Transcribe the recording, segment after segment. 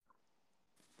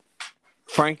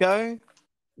Franco?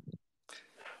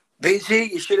 Busy,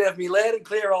 you should have me loud and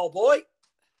clear, old boy.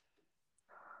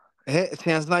 Yeah, it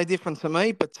sounds no different to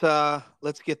me, but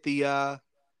let's get the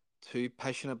Two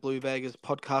Passionate Blue Baggers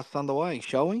podcast underway,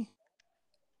 shall we?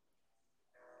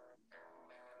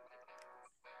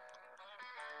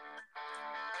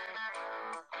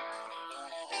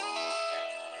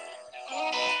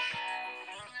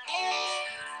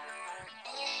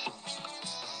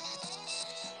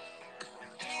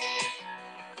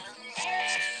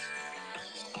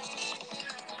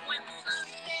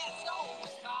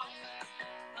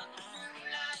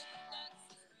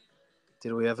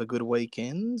 Did we have a good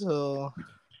weekend? Or...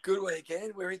 Good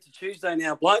weekend. We're into Tuesday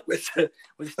now, bloke. We've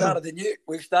started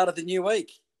the new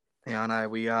week. Yeah, I know.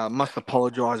 We must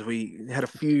apologise. We had a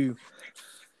few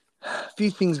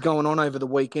things going on over the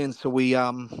weekend, so we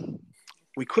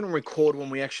couldn't record when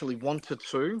we actually wanted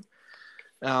to.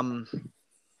 I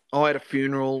had a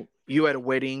funeral. You had a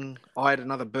wedding. I had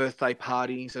another birthday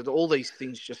party. So all these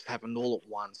things just happened all at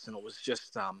once, and it was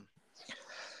just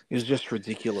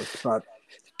ridiculous. But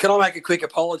can I make a quick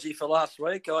apology for last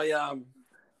week? I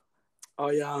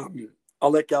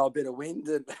let go a bit of wind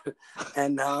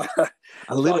and a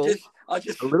little, a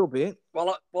little bit. Well,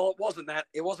 it wasn't that.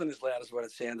 It wasn't as loud as what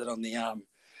it sounded on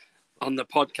the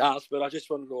podcast. But I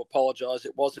just wanted to apologise.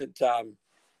 It wasn't.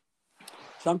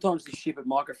 Sometimes the stupid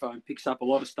microphone picks up a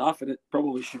lot of stuff, and it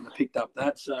probably shouldn't have picked up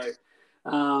that. So,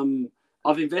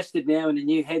 I've invested now in a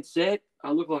new headset. I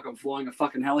look like I'm flying a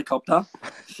fucking helicopter.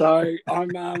 So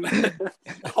I'm.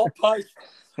 I'll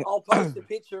post a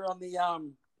picture on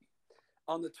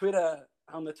the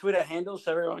Twitter handle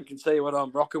so everyone can see what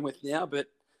I'm rocking with now. But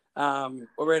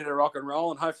we're ready to rock and roll,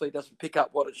 and hopefully it doesn't pick up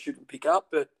what it shouldn't pick up.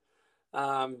 But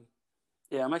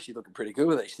yeah, I'm actually looking pretty good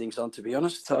with these things on, to be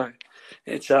honest. So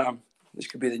it's this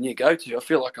could be the new go-to. I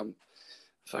feel like I'm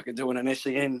fucking doing an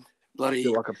SEN bloody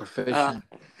like a profession.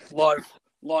 Live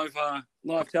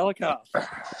telecast.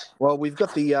 Well, we've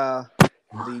got the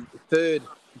third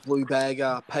blue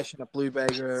bagger, passionate blue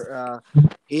bagger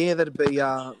here. That'd be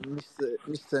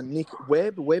Mr. Nick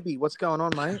Webby. What's going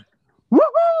on, mate?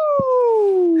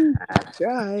 Woohoo! That's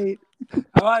right.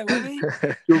 All right, Webby.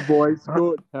 Good boys.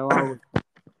 Good. How are we?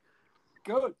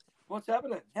 Good. What's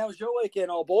happening? How was your weekend,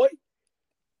 old boy?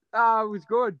 It was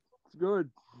good. It's good.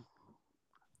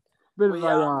 Bit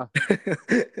of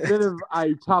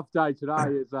a tough day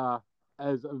today,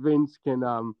 as Vince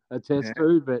can attest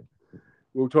to, but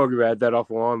we'll talk about that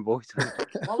offline, boys.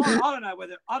 Well, I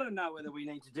don't know whether we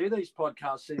need to do these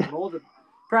podcasts anymore.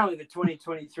 Apparently, the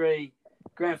 2023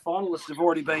 grand finalists have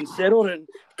already been settled, and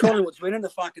Collingwood's winning the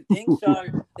fucking thing. So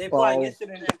they're playing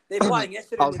Essendon. They're playing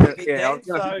Essendon in the Big Dance.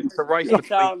 So it's a race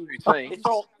between two teams.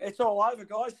 It's all over,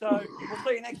 guys. So we'll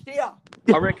see you next year.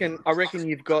 I reckon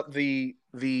you've got the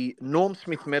Norm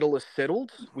Smith medalist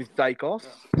settled with Dacos.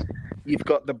 You've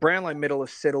got the Brownlow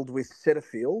medalist settled with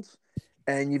Setterfield,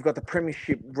 and you've got the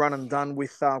premiership run and done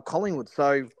with Collingwood.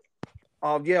 So,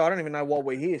 yeah, I don't even know why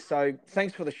we're here. So,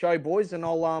 thanks for the show, boys, and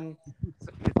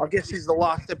I guess this is the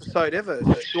last episode ever.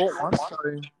 It's a short one,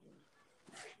 so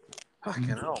fucking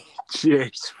hell.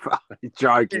 Jeez, fucking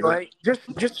joking. Anyway,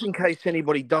 just in case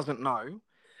anybody doesn't know,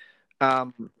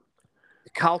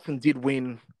 Carlton did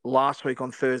win last week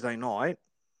on Thursday night.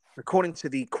 According to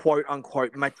the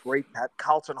quote-unquote match recap,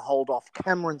 Carlton hold off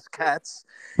Cameron's Cats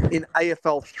in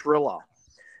AFL Thriller.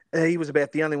 He was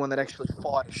about the only one that actually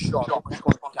fired a shot. Almost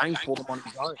won the game for them on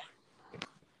his own.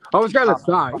 I was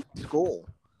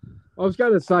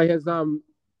going to say,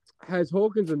 has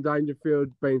Hawkins and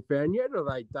Dangerfield been found yet, or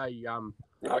they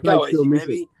go still easy, miss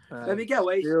Webby. it? Webby,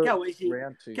 go easy,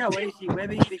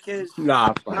 Webby, because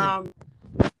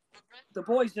the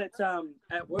boys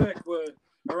at work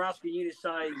were asking you to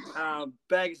say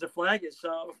baggers of flaggers, so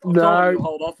I've told you to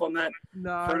hold off on that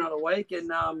for another week,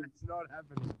 and it's not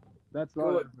happening. That's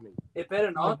not happening. It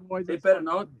better not. It better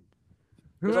not.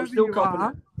 Because I'm still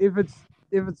confident. If it's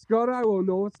Scotto or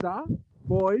North Star,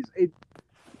 boys,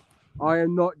 I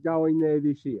am not going there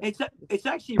this year. It's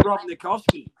actually Rob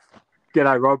Nikovsky.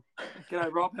 G'day, Rob.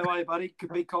 G'day, Rob. How are you, buddy?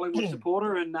 Could be Collingwood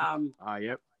supporter, and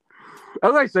yep.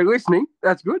 At least they're listening.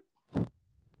 That's good.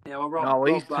 Yeah, well, Rob.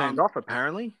 He's turned off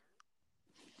apparently.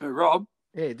 Rob?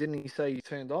 Yeah, didn't he say he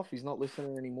turned off? He's not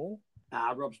listening anymore.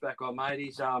 Nah, Rob's back on, mate.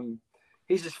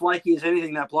 He's as flaky as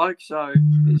anything, that bloke. So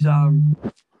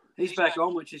he's back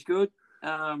on, which is good.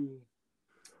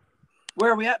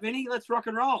 Where are we at, Vinny? Let's rock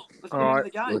and roll. Let's get into the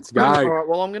game. Let's go. All right.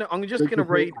 Well, I'm just gonna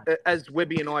read, as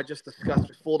Webby and I just discussed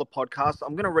before the podcast.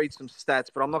 I'm gonna read some stats,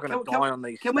 but I'm not gonna die on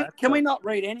these. Can we not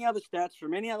read any other stats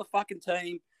from any other fucking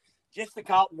team Just the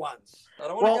Carlton ones. I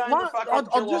don't want to go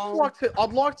into fucking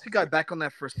I'd like to go back on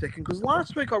that for a second, because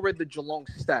last week I read the Geelong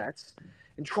stats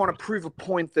and trying to prove a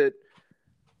point that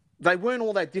they weren't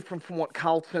all that different from what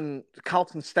Carlton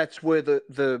stats were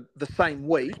the same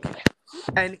week.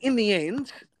 And in the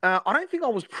end, I don't think I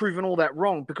was proven all that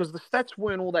wrong, because the stats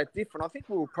weren't all that different. I think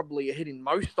we were probably ahead in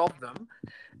most of them.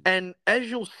 And as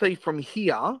you'll see from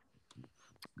here,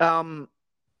 we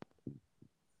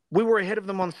were ahead of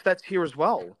them on stats here as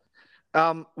well.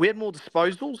 We had more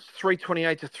disposals,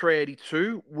 328 to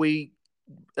 382. We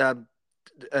 68%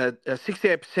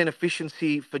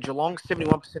 efficiency for Geelong,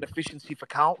 71% efficiency for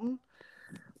Carlton.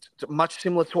 Much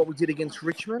similar to what we did against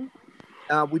Richmond.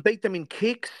 We beat them in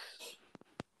kicks.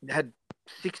 Had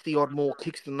 60 odd more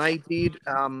kicks than they did.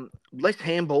 Less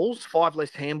handballs, 5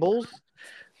 less handballs.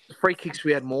 Free kicks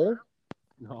we had more.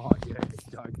 Oh yeah,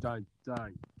 don't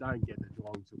get the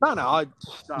Geelong. No, I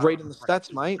reading the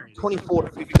stats, mate. 24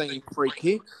 to 15 free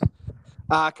kicks.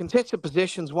 Contested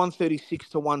possessions 136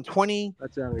 to 120.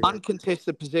 That's only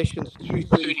uncontested possessions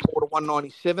 234 to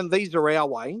 197. These are our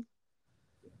way.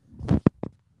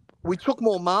 We took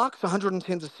more marks,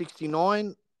 110 to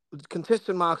 69.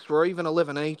 Contested marks were even,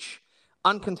 11 each.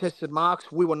 Uncontested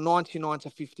marks, we were 99 to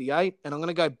 58. And I'm going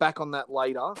to go back on that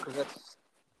later, because that's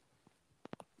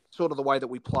sort of the way that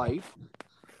we played.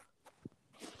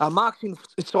 Marks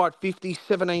inside 50,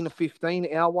 17 to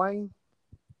 15, our way.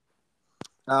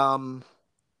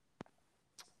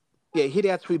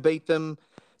 Hit-outs, we beat them.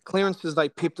 Clearances, they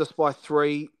pipped us by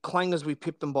 3. Clangers, we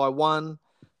pipped them by 1.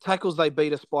 Tackles, they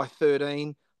beat us by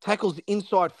 13. Tackles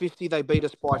inside 50, they beat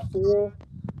us by 4.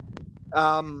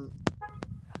 And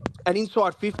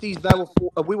inside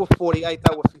 50s, we were 48,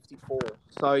 they were 54.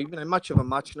 So, much of a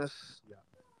muchness.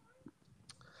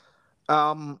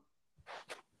 The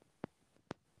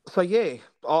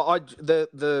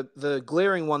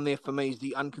glaring one there for me is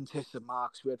the uncontested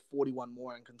marks. We had 41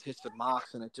 more uncontested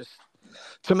marks, and it just,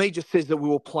 to me, just says that we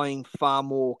were playing far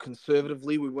more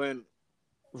conservatively. We weren't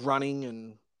running,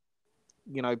 and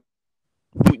I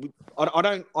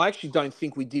actually don't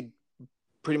think we did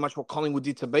pretty much what Collingwood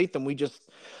did to beat them. We just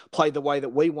played the way that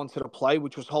we wanted to play,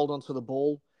 which was hold on to the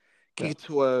ball, kick it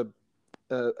to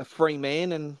a free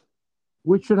man, and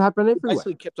which should happen every week.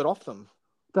 Basically kept it off them.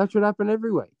 That should happen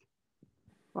every week.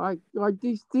 Like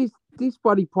this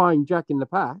buddy playing Jack in the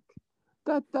Pack.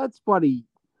 That's 80s,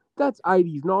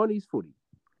 90s footy.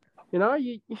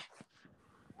 You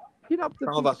hit up the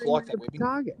Some of us like that,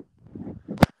 target.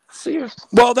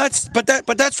 Well, that's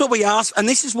what we asked, and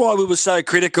this is why we were so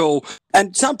critical.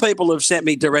 And some people have sent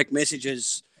me direct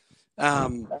messages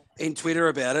in Twitter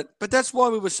about it, but that's why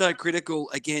we were so critical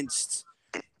against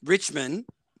Richmond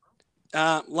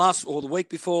the week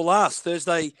before last,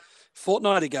 Thursday,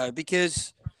 fortnight ago,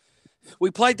 because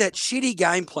we played that shitty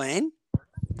game plan,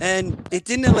 and it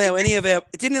didn't allow any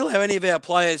of our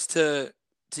players to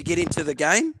get into the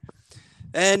game,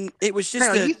 and it was just.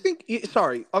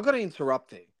 Sorry, I've got to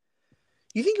interrupt there.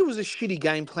 You think it was a shitty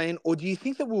game plan, or do you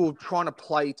think that we were trying to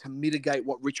play to mitigate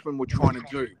what Richmond were trying to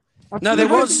do? No, there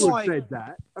was. Said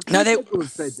that. I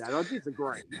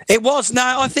disagree. It was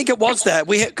I think it was that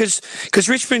because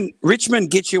Richmond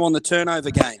gets you on the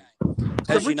turnover game,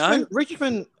 as you know.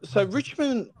 Richmond.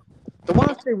 The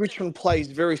one I say Richmond plays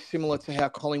very similar to how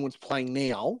Collingwood's playing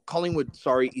now. Collingwood,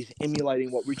 is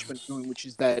emulating what Richmond's doing, which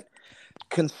is that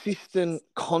consistent,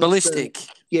 ballistic.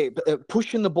 Yeah,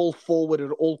 pushing the ball forward at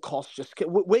all costs.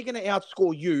 We're going to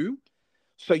outscore you,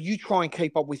 so you try and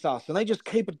keep up with us, and they just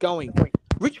keep it going.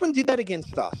 Richmond did that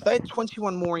against us. They had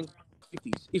 21 more in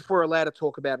 50s. If we're allowed to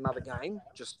talk about another game,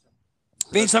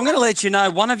 Vince, I'm going to let you know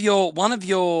one of your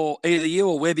either you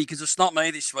or Webby, because it's not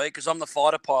me this week because I'm the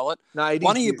fighter pilot. No,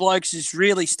 one of you blokes is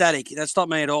really static. That's not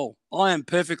me at all. I am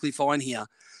perfectly fine here.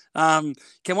 Can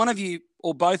one of you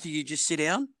or both of you just sit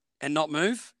down and not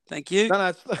move? Thank you.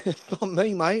 No, it's not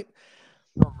me, mate.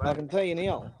 I can tell you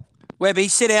now. Webby,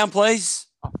 sit down, please.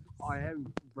 I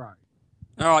am, bro.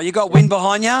 All right, you got wind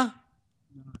behind you?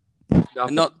 No.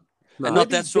 And not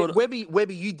Webby, that sort of...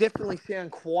 Webby, you definitely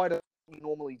sound quieter than you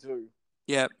normally do.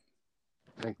 Yeah.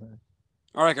 Okay.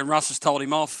 I reckon Russ has told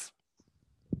him off.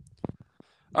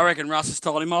 But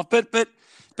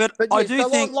yeah, I do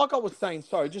think... Like I was saying,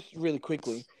 sorry, just really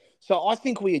quickly. So I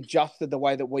think we adjusted the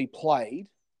way that we played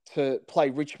to play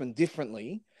Richmond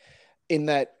differently, in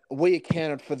that we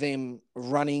accounted for them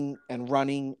running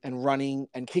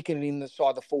and kicking it in the side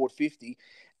of the forward 50.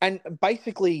 And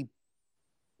basically...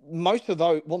 most of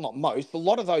those, well, not most, a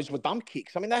lot of those were dump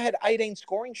kicks. I mean, they had 18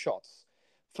 scoring shots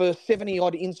for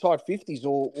 70-odd inside 50s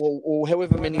or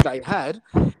however many they had.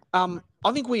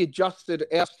 I think we adjusted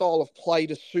our style of play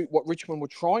to suit what Richmond were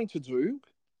trying to do.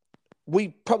 we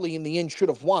probably in the end should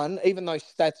have won, even though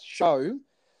stats show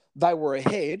they were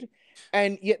ahead.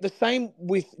 And yet the same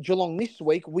with Geelong this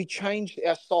week, we changed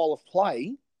our style of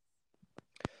play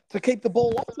to keep the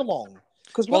ball off Geelong.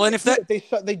 Because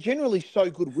they're generally so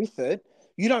good with it,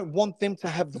 you don't want them to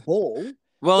have the ball.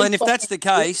 Well, and if that's the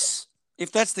case,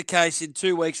 in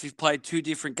 2 weeks we've played 2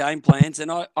 different game plans,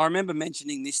 and I remember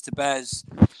mentioning this to Baz,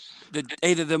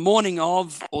 either the morning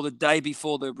of or the day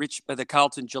before the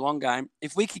Carlton Geelong game.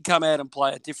 If we could come out and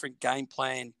play a different game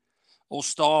plan or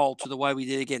style to the way we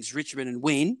did against Richmond and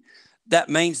win, that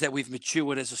means that we've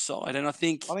matured as a side. And I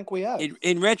think we have.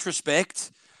 In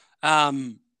retrospect,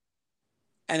 and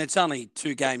it's only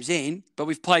 2 games in, but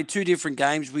we've played 2 different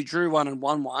games. We drew one and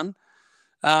won one.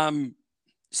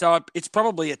 So it's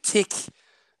probably a tick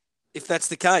if that's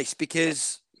the case,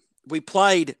 because we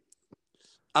played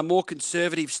a more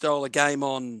conservative style of game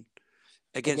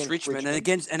against Richmond.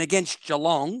 And against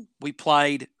Geelong, we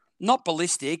played not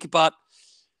ballistic, but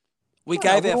we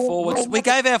gave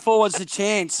our forwards a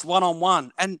chance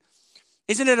one-on-one. And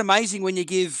isn't it amazing when you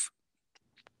give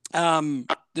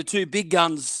the 2 big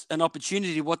guns an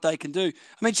opportunity, what they can do?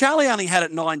 I mean, Charlie only had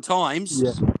it 9 times.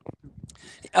 Yeah.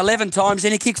 11 times,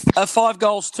 and he kicked 5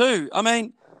 goals too. I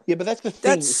mean, yeah, but that's the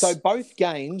thing. So both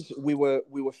games we were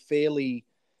fairly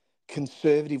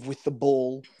conservative with the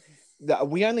ball.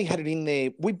 We only had it in there.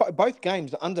 Both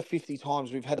games under 50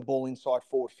 times we've had the ball inside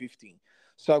forward 50.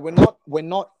 So we're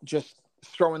not just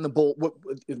throwing the ball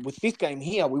with this game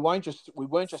here. We weren't just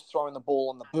throwing the ball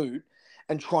on the boot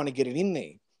and trying to get it in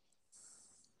there.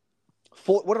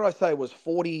 What did I say? It was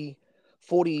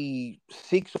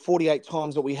 46 or 48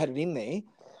 times that we had it in there.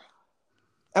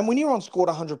 And we near on scored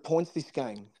 100 points this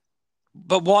game.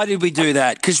 But why did we do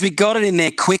that? Because we got it in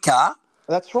there quicker.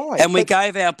 That's right. And we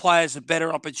gave our players a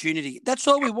better opportunity. That's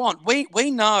all we want. We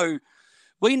know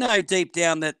deep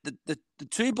down that the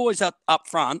 2 boys up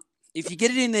front, if you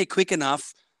get it in there quick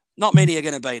enough, not many are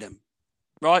going to beat them,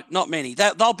 right? Not many.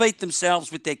 They'll beat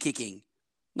themselves with their kicking.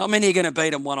 Not many are going to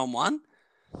beat them one-on-one,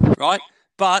 right?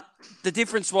 But the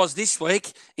difference was this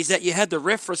week is that you had the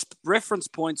reference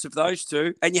points of those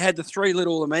 2, and you had the 3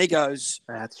 little amigos.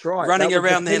 That's right, running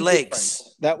around their legs.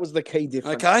 Difference. That was the key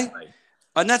difference. Okay,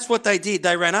 and that's what they did.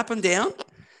 They ran up and down,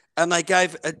 and they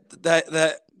gave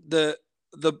the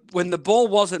when the ball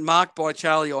wasn't marked by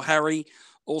Charlie or Harry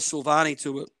or Silvani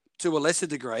to a lesser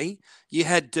degree, you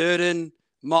had Durden,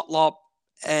 Motlop,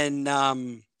 and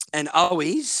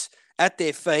Owies at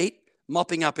their feet,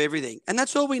 mopping up everything. And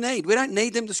that's all we need. We don't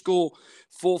need them to score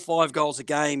 4 or 5 goals a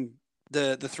game,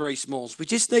 the 3 smalls. We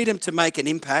just need them to make an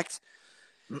impact.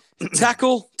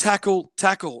 Tackle.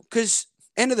 Because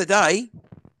end of the day,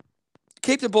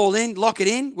 keep the ball in, lock it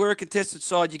in. We're a contested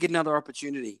side. You get another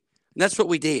opportunity. And that's what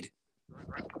we did.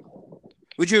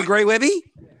 Would you agree, Webby?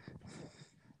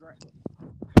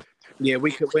 Yeah,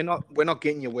 we're not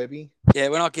getting you, Webby. Yeah,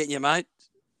 we're not getting you, mate.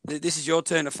 This is your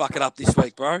turn to fuck it up this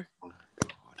week, bro.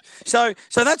 So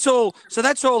that's all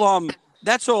I'm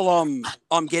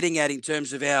getting at in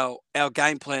terms of our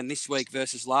game plan this week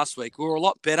versus last week. We were a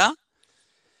lot better,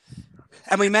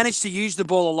 and we managed to use the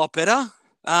ball a lot better.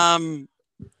 And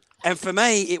for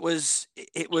me, it was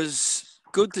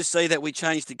good to see that we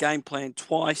changed the game plan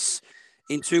twice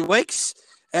in 2 weeks.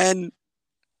 And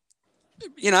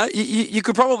you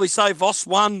could probably say Voss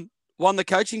won the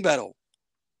coaching battle.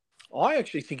 I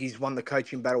actually think he's won the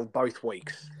coaching battle both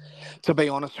weeks, to be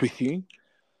honest with you.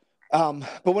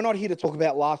 But we're not here to talk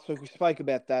about last week. We spoke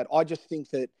about that. I just think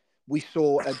that we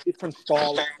saw a different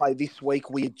style of play this week.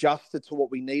 We adjusted to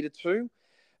what we needed to.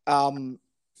 And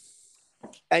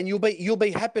you'll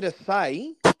be happy to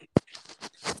say,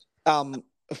 from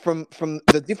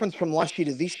the difference from last year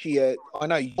to this year, I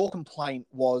know your complaint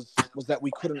was that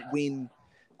we couldn't win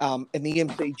in the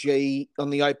MCG on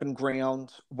the open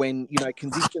ground when,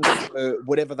 conditions were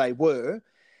whatever they were,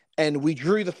 and we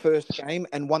drew the first game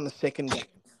and won the second game.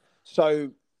 So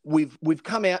we've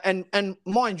come out, and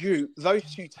mind you, those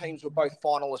 2 teams were both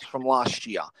finalists from last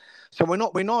year. So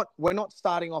we're not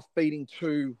starting off beating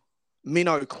 2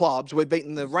 minnow clubs. We're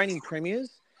beating the reigning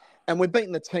premiers, and we're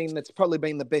beating the team that's probably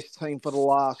been the best team for the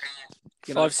last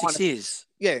 5-6 years.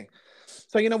 Yeah.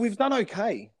 So we've done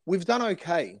okay.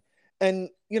 And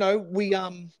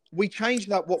we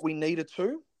changed up what we needed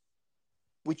to,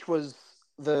 which was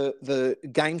the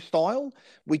game style.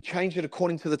 We changed it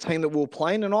according to the team that we were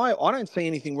playing, and I don't see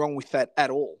anything wrong with that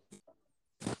at all.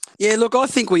 Yeah, look, I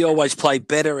think we always play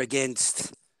better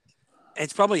against.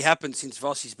 It's probably happened since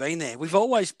Vossi's been there. We've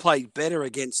always played better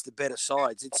against the better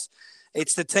sides.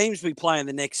 It's the teams we play in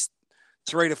the next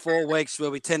 3 to 4 weeks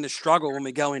where we tend to struggle when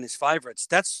we go in as favourites.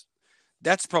 That's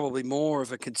probably more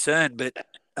of a concern. But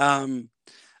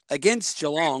against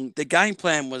Geelong, the game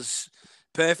plan was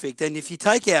perfect. And if you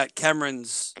take out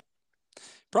Cameron's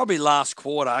probably last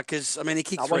quarter, because, I mean, he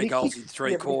kicked three goals in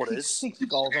three quarters. He kicked 6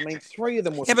 goals. I mean, 3 of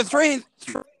them were... Yeah, but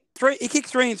he kicked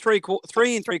three in three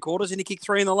quarters, and he kicked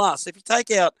 3 in the last. So if you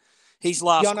take out his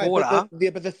last quarter...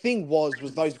 But the thing was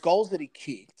those goals that he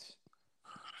kicked,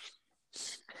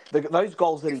 those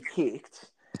goals that he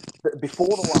kicked before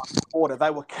the last quarter,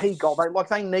 they were key goals.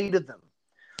 They needed them.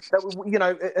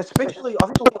 That, especially I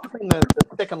think it was in the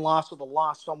second last or the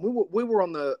last one. We were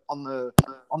on the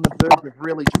verge of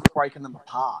really just breaking them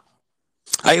apart.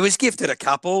 He was gifted a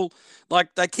couple.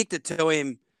 Like, they kicked it to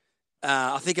him.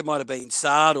 I think it might have been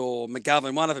Sard or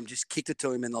McGovern. One of them just kicked it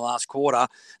to him in the last quarter.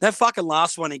 That fucking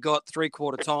last one, he got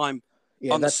 3/4 time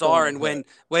on the siren when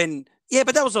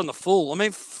but that was on the full. I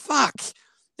mean, fuck.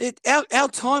 Our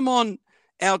time on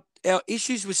our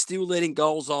issues with still letting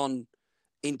goals on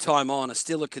in time on are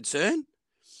still a concern.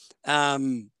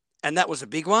 And that was a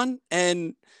big one.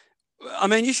 And I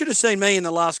mean, you should have seen me in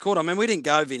the last quarter. I mean, we didn't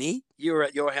go, Vinny. You were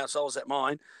at your house, I was at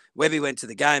mine. Webby went to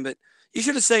the game, but you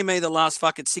should have seen me the last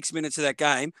fucking 6 minutes of that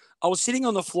game. I was sitting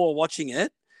on the floor watching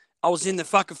it. I was in the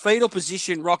fucking fetal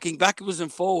position, rocking backwards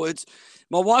and forwards.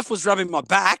 My wife was rubbing my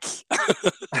back.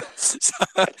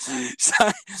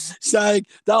 saying,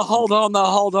 they'll hold on.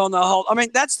 I mean,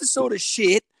 that's the sort of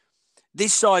shit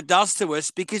this side does to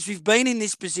us because we've been in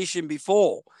this position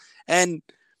before. And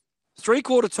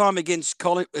 3/4 time against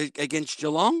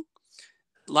Geelong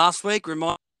last week,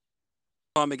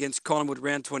 time against Collingwood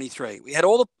round 23. We had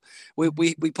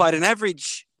we played an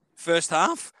average first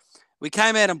half. We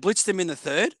came out and blitzed them in the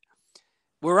third.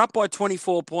 We're up by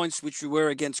 24 points, which we were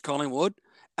against Collingwood.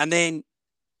 And then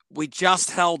we just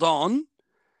held on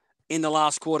in the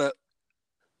last quarter.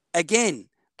 Again,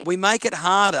 we make it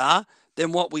harder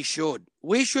than what we should.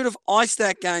 We should have iced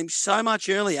that game so much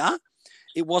earlier.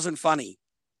 It wasn't funny.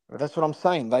 That's what I'm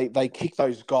saying. They kicked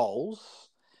those goals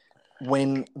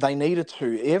when they needed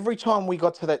to. Every time we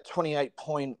got to that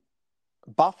 28-point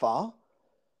buffer,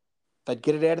 they'd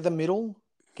get it out of the middle,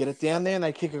 get it down there, and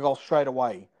they'd kick a goal straight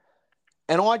away.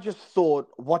 And I just thought,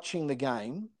 watching the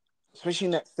game, especially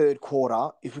in that third quarter,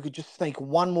 if we could just sneak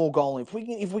one more goal in,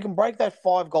 if we can break that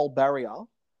 5-goal barrier,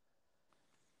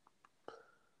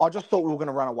 I just thought we were going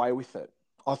to run away with it.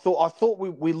 I thought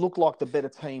we looked like the better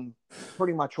team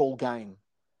pretty much all game.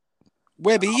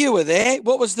 Webby, you were there.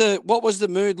 What was the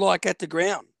mood like at the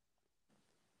ground?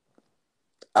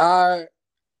 As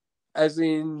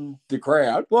in the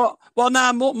crowd. Well,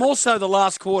 no, more so the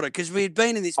last quarter because we had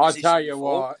been in this position.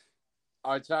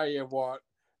 I tell you what.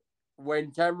 When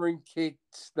Cameron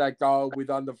kicked that goal with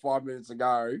under 5 minutes to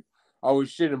go, I was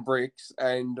shitting bricks,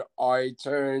 and I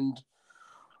turned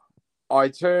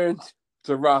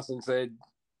to Russ and said,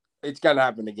 "It's going to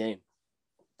happen again."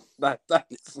 That's what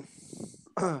I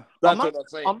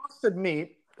see. I must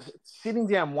admit, sitting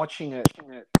down watching it,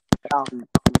 for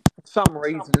some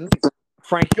reason,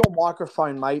 Frank, your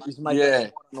microphone, mate, is making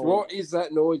a noise. What is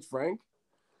that noise, Frank?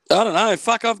 I don't know.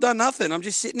 Fuck, I've done nothing. I'm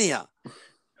just sitting here.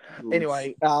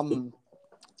 Anyway, that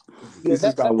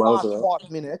last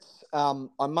 5 minutes,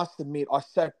 I must admit, I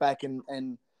sat back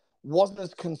and wasn't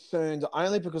as concerned,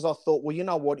 only because I thought, well, you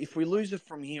know what? If we lose it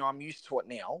from here, I'm used to it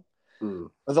now.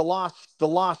 The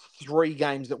last 3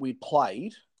 games that we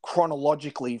played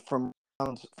chronologically from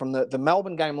the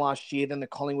Melbourne game last year, then the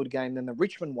Collingwood game, then the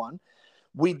Richmond one,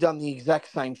 we'd done the exact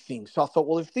same thing. So I thought,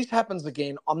 well, if this happens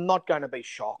again, I'm not going to be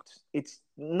shocked.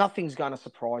 Nothing's going to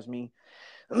surprise me.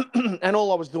 And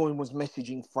all I was doing was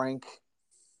messaging Frank.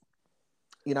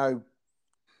 You know,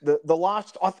 the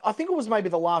last, I think it was maybe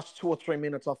the last 2 or 3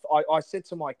 minutes, I said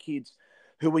to my kids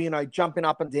who were, jumping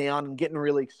up and down and getting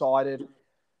really excited.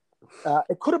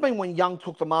 It could have been when Young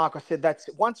took the mark. I said, that's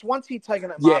it. Once he'd taken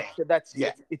that mark, I said, that's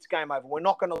it. It's game over. We're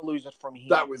not going to lose it from here.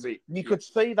 That was it. You could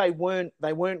see they weren't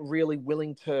really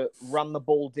willing to run the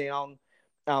ball down,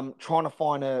 trying to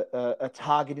find a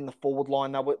target in the forward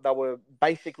line. They were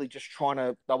basically just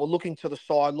they were looking to the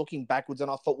side, looking backwards, and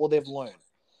I thought, well, they've learned.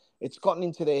 It's gotten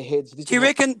into their heads. Do you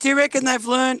reckon they've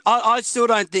learned? I still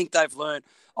don't think they've learned.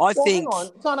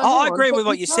 I agree with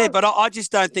what you said, but I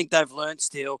just don't think they've learned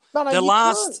still.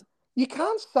 You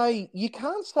can't say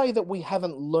that we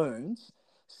haven't learned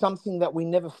something that we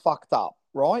never fucked up,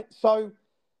 right? So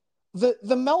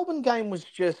the Melbourne game was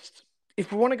just,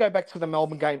 if we want to go back to the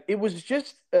Melbourne game, it was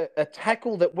just a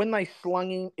tackle that when they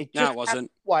slung him, it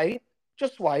wasn't.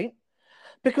 Just wait.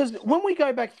 Because when we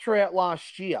go back throughout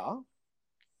last year,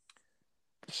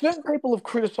 certain people have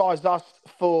criticised us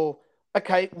for,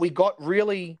 okay, we got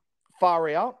really far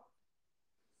out,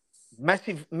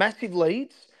 massive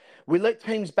leads. We let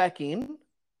teams back in,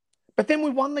 but then we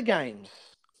won the games.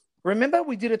 Remember,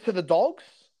 we did it to the Dogs.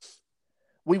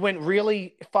 We went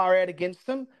really far out against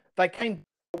them. They came,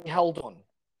 we held on.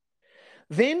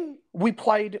 Then we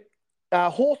played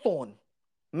Hawthorn.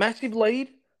 Massive lead.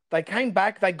 They came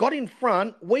back. They got in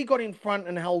front. We got in front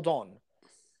and held on.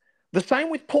 The same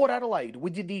with Port Adelaide.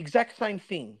 We did the exact same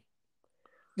thing.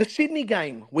 The Sydney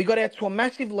game, we got out to a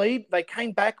massive lead. They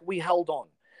came back. We held on.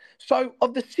 So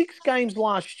of the 6 games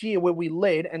last year where we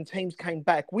led and teams came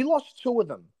back, we lost 2 of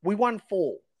them. We won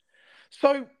 4.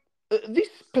 So this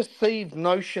perceived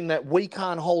notion that we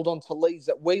can't hold on to leads,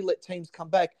 that we let teams come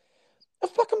back,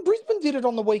 fucking Brisbane did it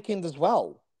on the weekend as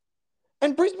well.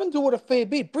 And Brisbane do it a fair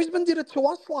bit. Brisbane did it to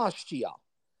us last year.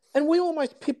 And we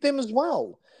almost pipped them as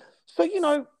well. So,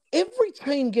 every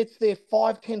team gets their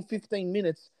 5, 10, 15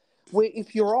 minutes where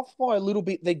if you're off by a little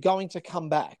bit, they're going to come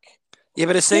back. Yeah,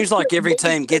 but it seems like every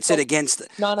team gets it against...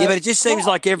 No, yeah, but it just seems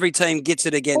like every team gets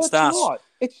it against us.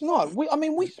 It's not.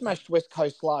 We smashed West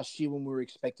Coast last year when we were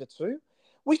expected to.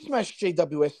 We smashed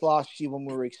GWS last year when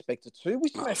we were expected to. We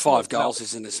smashed 5 goals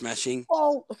isn't a smashing.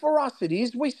 Well, for us it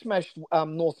is. We smashed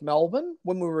North Melbourne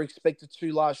when we were expected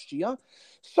to last year.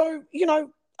 So,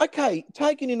 okay,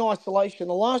 taken in isolation,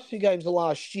 the last 2 games of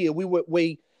last year,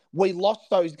 we lost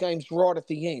those games right at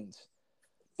the end.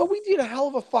 But we did a hell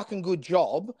of a fucking good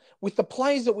job with the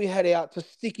players that we had out to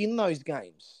stick in those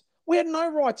games. We had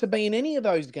no right to be in any of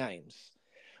those games.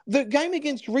 The game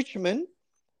against Richmond,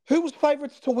 who was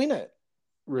favourites to win it?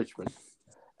 Richmond.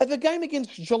 At the game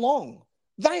against Geelong,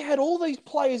 they had all these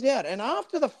players out. And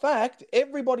after the fact,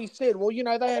 everybody said, well,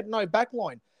 they had no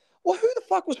backline. Well, who the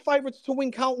fuck was favourites to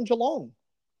win Carlton Geelong?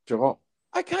 Geelong.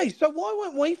 Okay, so why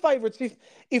weren't we favourites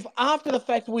if after the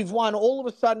fact we've won, all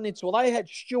of a sudden it's, well, they had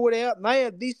Stewart out and they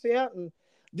had this out and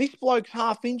this bloke's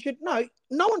half injured? No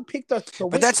one picked us to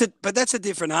win. But that's a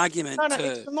different argument. No,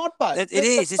 it's not, but it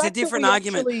is. It's a different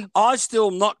argument. I'm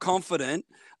still not confident.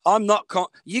 I'm not.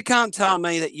 You can't tell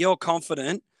me that you're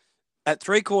confident at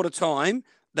 3/4 time.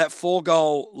 That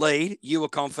 4-goal lead, you were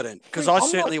confident because I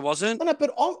certainly wasn't. No,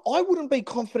 but I wouldn't be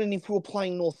confident if we were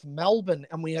playing North Melbourne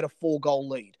and we had a 4-goal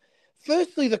lead.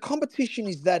 Firstly, the competition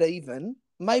is that even,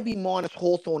 maybe minus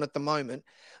Hawthorn at the moment,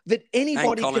 that anybody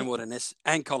and Collingwood and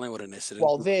Essendon.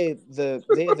 Well, they're the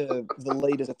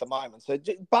leaders at the moment. So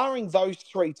barring those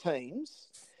 3 teams,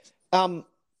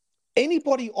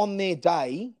 anybody on their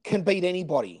day can beat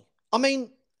anybody. I mean,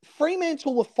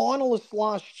 Fremantle were finalists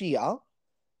last year.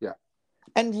 Yeah.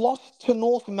 And lost to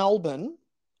North Melbourne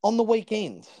on the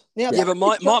weekend. Now, but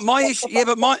my issue. Yeah,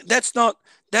 but that's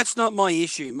not my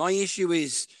issue. My issue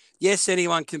is, yes,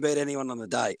 anyone can beat anyone on the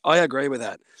day. I agree with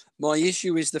that. My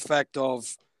issue is the fact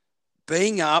of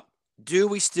being up. Do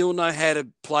we still know how to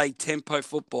play tempo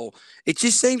football? It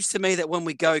just seems to me that when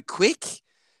we go quick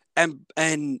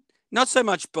and not so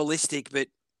much ballistic, but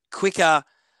quicker,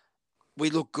 we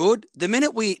look good. The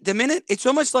minute it's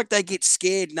almost like they get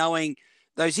scared knowing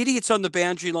those idiots on the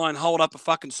boundary line hold up a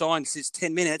fucking sign that says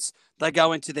 10 minutes, they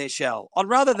go into their shell. I'd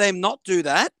rather them not do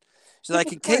that so they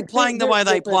can keep playing the way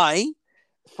they play.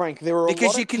 Frank, there are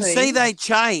because you can see they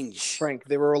change. Frank,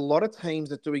 there are a lot of teams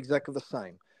that do exactly the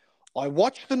same. I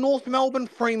watched the North Melbourne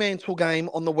Fremantle game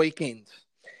on the weekend,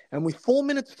 and with 4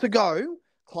 minutes to go,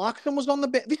 Clarkson was on the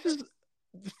bench. This is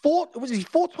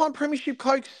four-time premiership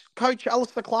coach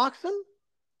Alistair Clarkson?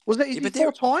 Was that his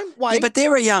 4-time? Yeah, but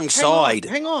they're a young side.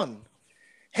 Hang on.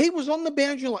 He was on the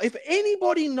boundary line. If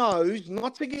anybody knows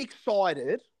not to get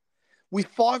excited with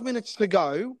 5 minutes to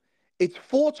go, it's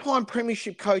 4-time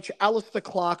premiership coach Alistair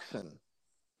Clarkson,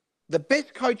 the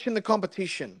best coach in the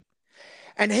competition.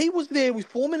 And he was there with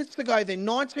 4 minutes to go. They're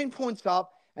 19 points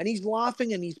up, and he's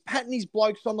laughing and he's patting his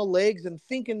blokes on the legs and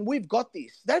thinking, we've got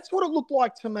this. That's what it looked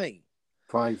like to me.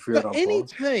 Playing field but any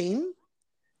team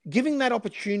giving that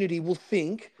opportunity will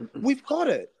think, we've got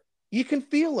it. You can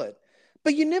feel it.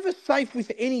 But you're never safe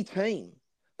with any team.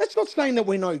 That's not saying that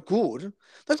we're no good.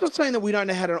 That's not saying that we don't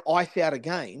know how to ice out a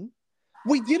game.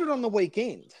 We did it on the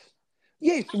weekend.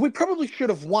 Yes, we probably should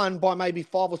have won by maybe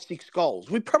 5 or 6 goals.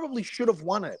 We probably should have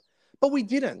won it, but we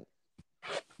didn't.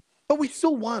 But we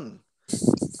still won.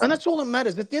 And that's all that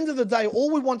matters. At the end of the day,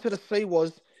 all we wanted to see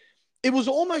was, it was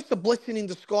almost a blessing in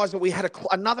disguise that we had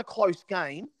another close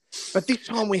game, but this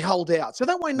time we held out. So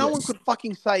that way no one could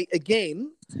fucking say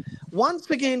again, once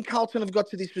again, Carlton have got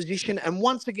to this position, and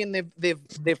once again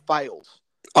they've failed.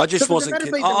 I just wasn't.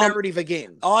 That'd be the narrative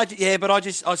again. But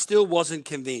I still wasn't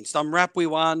convinced. I'm wrapped we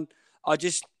won.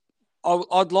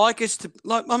 I'd like us to.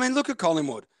 Look at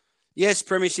Collingwood. Yes,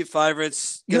 premiership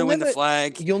favourites, going to win the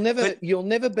flag. You'll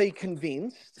never be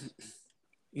convinced.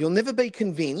 You'll never be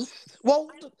convinced. Well,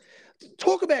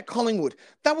 talk about Collingwood.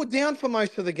 They were down for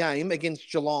most of the game against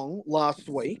Geelong last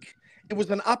week. it was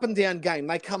an up and down game.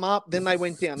 They come up, then they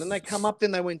went down. Then they come up,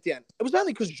 then they went down. It was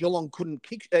only because Geelong couldn't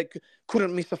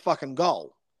miss a fucking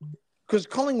goal because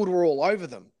Collingwood were all over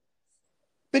them.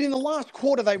 But in the last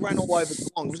quarter, they ran all over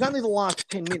Geelong. It was only the last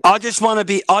 10 minutes. I just want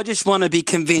to be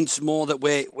convinced more that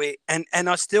we're and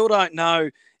I still don't know.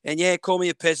 And yeah, call me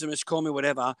a pessimist, call me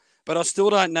whatever. But I still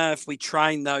don't know if we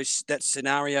train that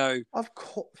scenario of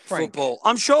course, Frank. Football.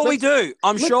 I'm sure we do.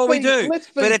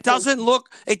 But it doesn't look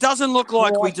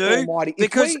like we do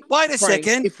because wait a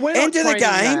second. If we're end of the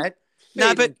game.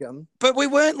 No, but we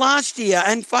weren't last year,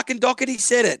 and fucking Doherty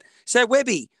said it. So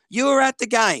Webby, you were at the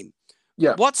game.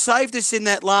 Yeah. What saved us in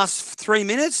that last 3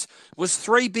 minutes was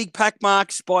 3 big pack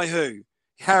marks by who?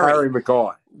 Harry Mackay.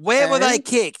 Where were they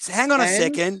kicked? Hang on a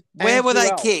second. Where were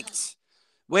they kicked?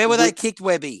 Where were they kicked,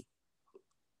 Webby?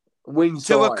 Wing to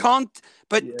side.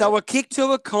 They were kicked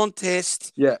to a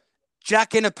contest. Yeah.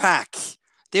 Jack in a pack.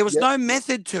 There was no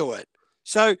method to it.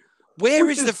 So where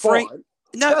is the free?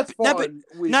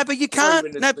 But you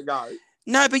can't.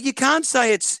 But you can't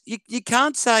say it's. You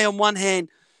can't say on one hand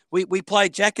we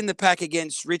played Jack in the pack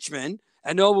against Richmond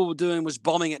and all we were doing was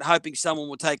bombing it, hoping someone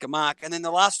would take a mark. And then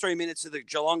the last 3 minutes of the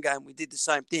Geelong game, we did the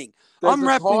same thing. There's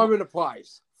a time and a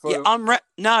place. I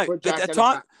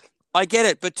get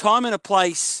it, but time and a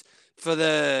place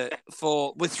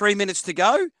with 3 minutes to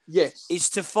go, yes, is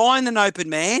to find an open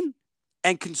man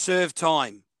and conserve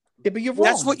time. Yeah, but you're wrong.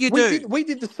 That's what you do. We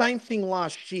did the same thing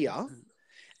last year,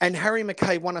 and Harry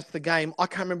Mackay won us the game. I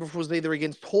can't remember if it was either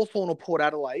against Hawthorn or Port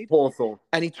Adelaide. Hawthorn.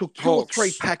 And he took 2 or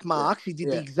 3 pack marks. He did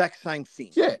the exact same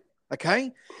thing. Yeah.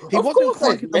 Okay? He wasn't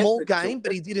close in the whole game,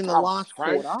 but he did in the last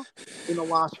quarter, in the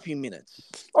last few minutes.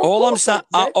 All I'm saying,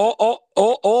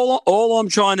 all I'm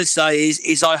trying to say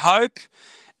is I hope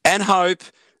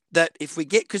that if we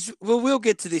get, because we'll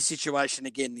get to this situation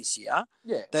again this year,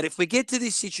 that if we get to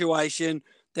this situation,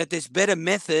 that there's better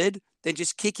method than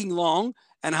just kicking long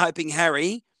and hoping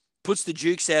Harry puts the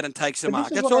jukes out and takes a mark.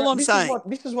 That's all I'm saying.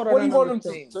 This is what I don't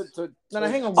understand. No,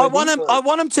 hang on. I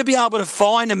want him to be able to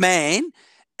find a man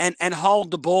and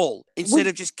hold the ball instead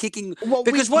of just kicking.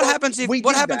 Because what happens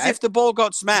if the ball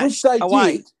got smashed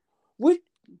away?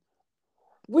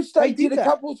 Which they did a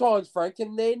couple of times, Frank,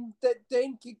 and then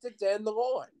kicked it down the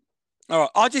line. All right,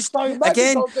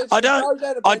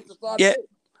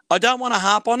 I don't want to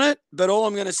harp on it, but all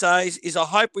I'm going to say is I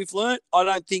hope we've learnt. I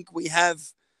don't think we have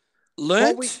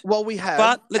learnt. Well, we have.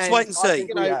 But let's wait and see.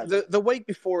 The week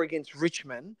before against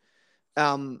Richmond,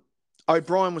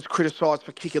 O'Brien was criticised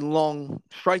for kicking long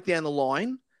straight down the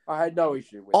line. I had no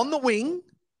issue with on the wing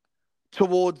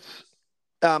towards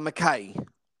Mackay.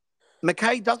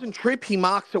 Mackay doesn't trip. He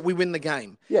marks it. We win the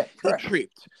game. Yeah, correct. He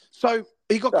tripped. So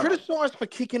he got criticised for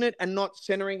kicking it and not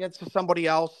centering it to somebody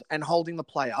else and holding the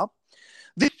play up.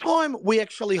 This time we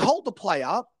actually hold the play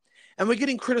up and we're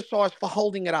getting criticised for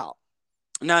holding it up.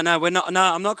 No, we're not. No,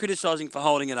 I'm not criticising for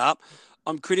holding it up.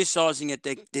 I'm criticising it.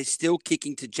 They're still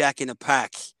kicking to Jack in a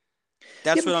pack.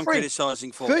 That's what I'm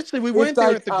criticising for. Firstly, we weren't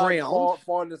there at the ground.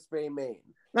 Find a spare man.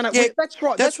 No, that's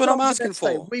right. That's what I'm asking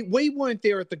for. We weren't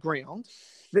there at the ground.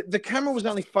 The camera was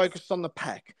only focused on the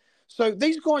pack. So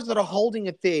these guys that are holding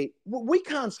it there, we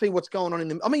can't see what's going on in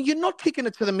them. I mean, you're not kicking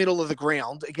it to the middle of the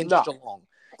ground against Geelong.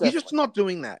 Definitely. You're just not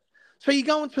doing that. So you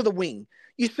go into the wing.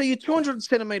 You see your 200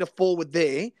 centimetre forward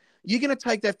there. You're going to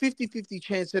take that 50-50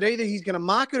 chance that either he's going to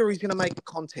mark it or he's going to make a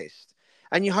contest.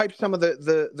 And you hope some of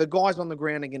the guys on the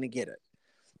ground are going to get it.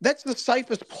 That's the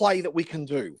safest play that we can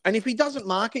do. And if he doesn't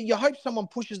mark it, you hope someone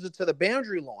pushes it to the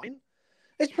boundary line.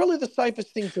 It's probably the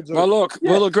safest thing to do. Well, look,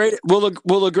 we'll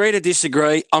agree to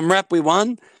disagree. I'm wrapped we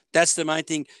won. That's the main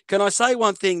thing. Can I say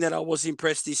one thing that I was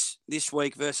impressed this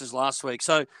week versus last week?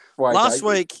 So last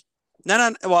week,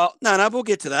 we'll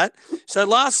get to that. So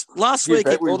last week,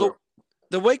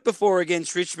 the week before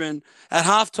against Richmond, at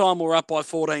halftime we were up by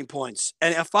 14 points,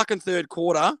 and our fucking third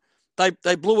quarter,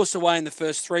 they blew us away in the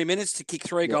first 3 minutes to kick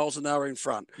 3 goals, and they were in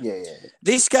front. Yeah.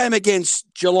 This game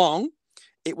against Geelong,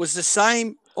 it was the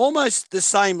same. Almost the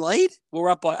same lead. We're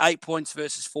up by 8 points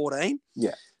versus 14.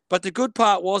 Yeah. But the good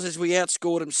part was we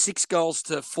outscored them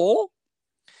 6-4.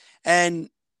 And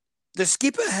the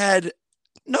skipper had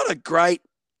not a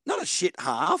shit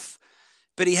half,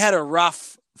 but he had a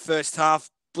rough first half.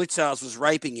 Blitzars was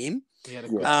raping him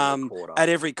at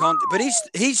every contact. But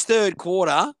his third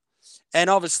quarter, and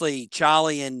obviously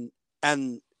Charlie and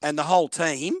the whole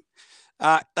team,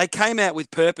 they came out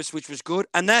with purpose, which was good.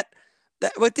 And that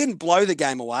it didn't blow the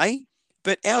game away,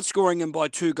 but outscoring them by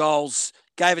 2 goals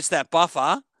gave us that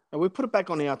buffer. And we put it back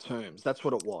on our terms. That's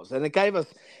what it was. And it gave us,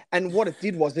 and what it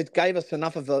did was it gave us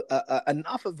enough of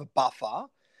a buffer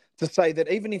to say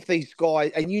that even if these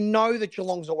guys, and you know that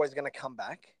Geelong's always going to come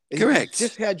back, Correct. It's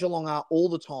just how Geelong are all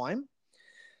the time.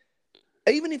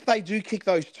 Even if they do kick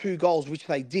those 2 goals, which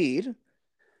they did,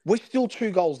 we're still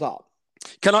 2 goals up.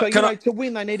 To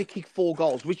win, they need to kick 4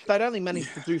 goals, which they'd only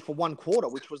managed to do for 1 quarter,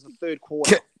 which was the third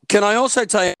quarter. Can I also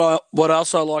tell you what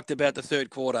else I liked about the third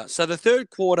quarter? So the third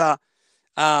quarter,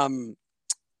 the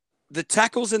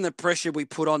tackles and the pressure we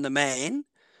put on the man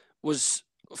was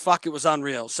it was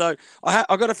unreal. So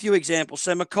I got a few examples.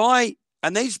 So Mackay,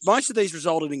 and most of these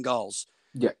resulted in goals.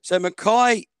 Yeah. So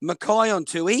Mackay on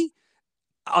Tui,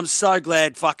 I'm so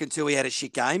glad fucking Tui had a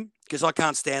shit game because I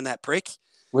can't stand that prick.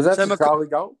 Was that the Charlie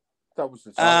goal? That was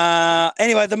the Charlie.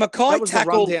 Anyway, the Mackay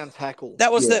tackle. The rundown tackle.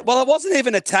 That was it wasn't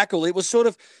even a tackle. It was sort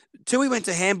of Tui went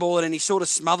to handball it and he sort of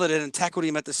smothered it and tackled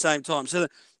him at the same time. So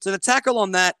the tackle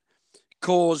on that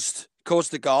caused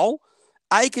the goal.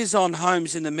 Akers on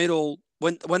Holmes in the middle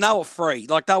when they were free,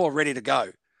 like they were ready to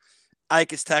go.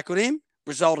 Akers tackled him,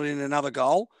 resulted in another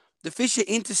goal. The Fisher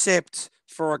intercept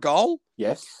for a goal.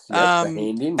 Yes. The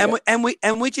hand in,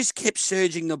 and we just kept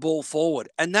surging the ball forward.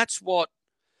 And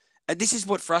this is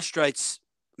what frustrates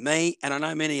me, and I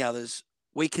know many others.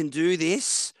 We can do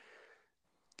this.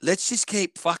 Let's just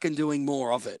keep fucking doing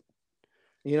more of it.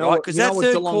 You know, because that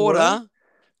third quarter,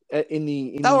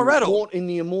 they were rattled. In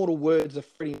the immortal words of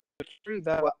Freddie Mercury,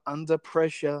 they were under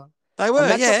pressure. They were,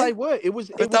 and that's what they were.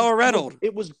 They were rattled.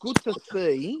 It was good to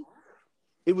see.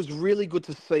 It was really good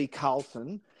to see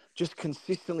Carlton just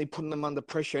consistently putting them under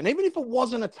pressure. And even if it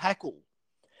wasn't a tackle,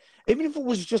 even if it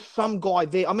was just some guy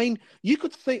there, I mean, you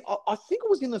could see, I think it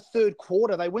was in the third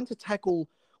quarter, they went to tackle,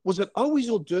 was it Owis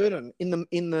or Durden in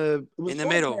the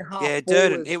middle? Yeah,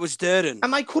 Durden. It was Durden.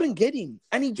 And they couldn't get him.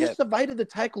 And he just evaded the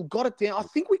tackle, got it down. I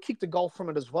think we kicked a goal from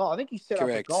it as well. I think he set up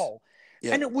a goal.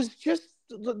 Yep. And it was just,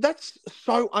 that's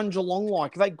so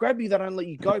un-Geelong-like. They grab you, they don't let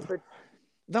you go. But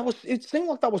it seemed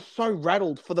like they were so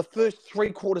rattled for the first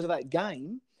 3 quarters of that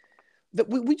game that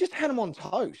we just had them on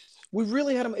toast. We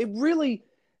really had them.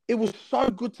 It was so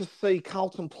good to see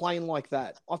Carlton playing like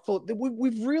that. I thought that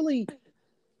we've really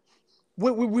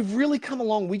come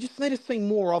along. We just need to see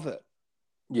more of it.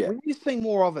 Yeah, we need to see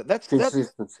more of it. That's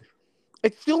consistency.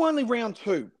 It's still only round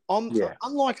 2.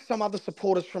 Unlike some other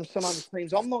supporters from some other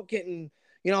teams, I'm not getting.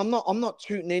 I'm not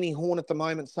tooting any horn at the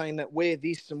moment saying that we're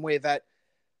this and we're that.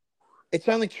 It's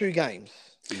only 2 games.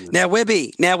 Now,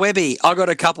 Webby, I got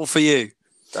a couple for you.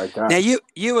 Okay. Now,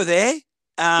 you were there.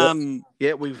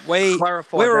 We've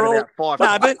clarified that about 5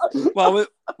 No, but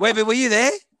Webby, were you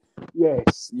there?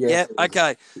 Yes. Yeah.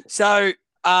 Okay. So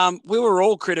we were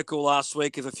all critical last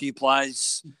week of a few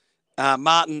players.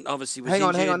 Martin obviously was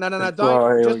injured. Hang on. No,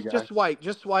 don't. Just wait.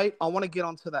 I want to get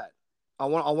onto that. I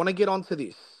want to get onto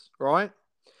this, right?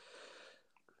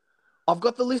 I've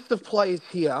got the list of players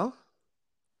here.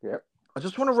 Yep. I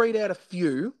just want to read out a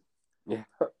few. Yeah.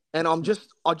 And I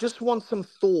just want some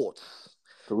thoughts.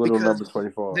 The little number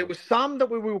 24. There were some that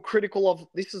we were critical of.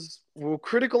 We were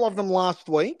critical of them last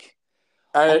week.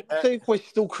 I think we're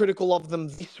still critical of them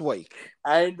this week.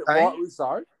 And rightly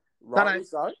so.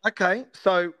 So. Okay,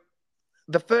 so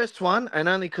the first one, and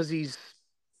only because his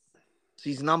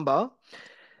number,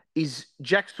 is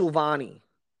Jack Silvani.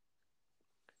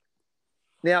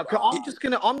 Now,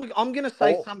 I'm gonna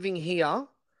say something here.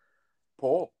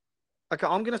 Paul. Okay,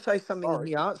 I'm gonna say something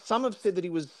here. Some have said that he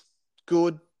was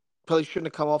good, probably shouldn't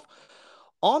have come off.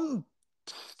 I'm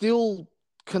still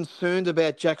concerned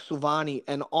about Jack Silvani,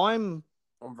 and I'm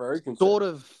very concerned. Sort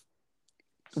of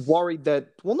worried that,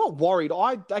 well, not worried.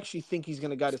 I actually think he's going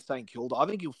to go to St Kilda. I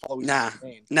think he'll follow his man.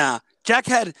 Nah. Jack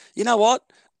had, you know what?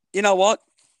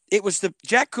 It was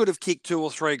Jack could have kicked 2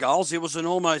 or 3 goals. It was an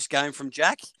almost game from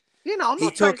Jack. I'm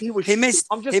not saying he was. He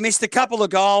missed a couple of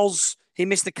goals. He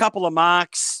missed a couple of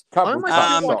marks. I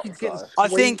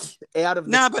think out of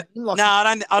the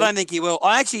I don't think he will.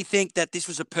 I actually think that this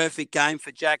was a perfect game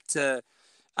for Jack to.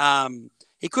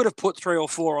 He could have put 3 or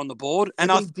 4 on the board,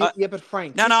 and but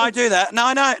Frank. No, I do that. No,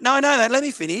 I know that. Let me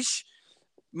finish.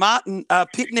 Martin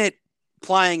Pitnet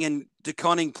playing and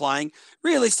DeConning playing.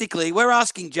 Realistically, we're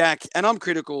asking Jack, and I'm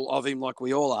critical of him like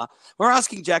we all are. We're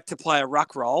asking Jack to play a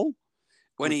ruck role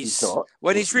when he's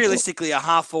realistically a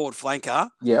half forward flanker.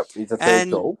 Yep, he's a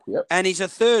third tall. Yep, and he's a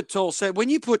third tall. So when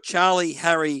you put Charlie,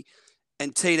 Harry,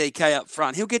 and TDK up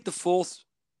front, he'll get the 4th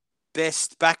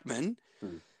best backman,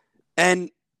 and.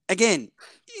 Again,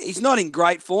 he's not in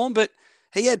great form, but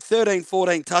he had 13,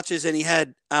 14 touches and he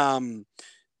had 2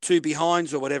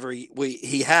 behinds or whatever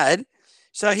he had.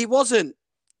 So he wasn't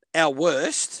our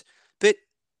worst, but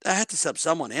they had to sub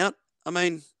someone out. I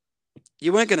mean,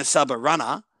 you weren't going to sub a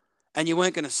runner and you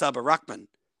weren't going to sub a ruckman.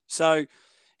 So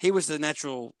he was the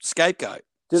natural scapegoat.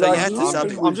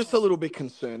 I'm just a little bit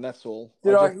concerned, that's all.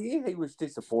 Did I hear he was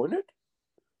disappointed?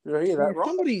 Did I hear that right?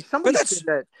 Somebody But said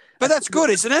that. But that's good,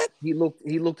 isn't it? He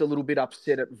looked a little bit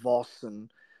upset at Voss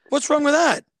and. What's wrong with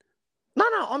that? No,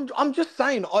 I'm just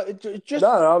saying. I'm just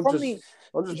posing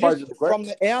the from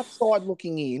question. the outside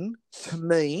looking in, to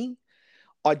me,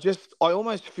 I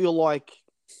almost feel like,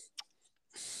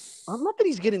 not that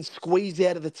he's getting squeezed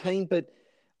out of the team, but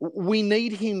we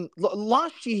need him.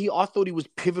 Last year, I thought he was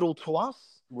pivotal to us.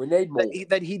 We need more.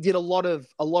 That he did a lot of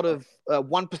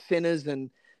one percenters, and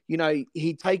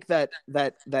he'd take that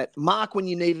mark when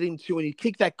you needed him to, and he'd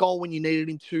kick that goal when you needed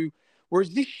him to.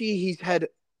 Whereas this year, he's had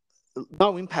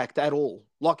no impact at all.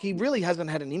 Like, he really hasn't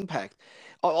had an impact.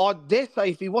 I dare say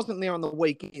if he wasn't there on the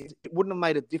weekend, it wouldn't have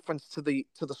made a difference to the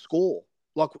score.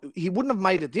 Like, he wouldn't have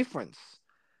made a difference.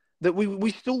 That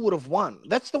we still would have won.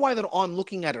 That's the way that I'm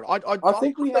looking at it. I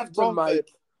think we have to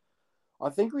make. I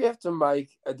think we have to make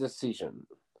a decision.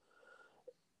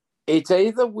 It's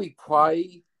either we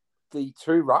play the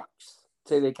two rucks,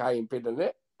 TDK and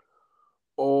Pinternet,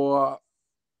 or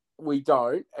we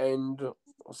don't, and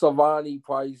Silvani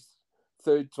plays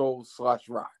third tall /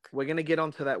 ruck. We're going to get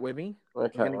onto that, Webby.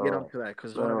 Okay, We're going to get onto that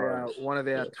because one of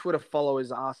our Twitter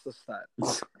followers asked us that.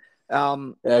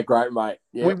 Yeah, great, mate.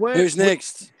 Yeah. Who's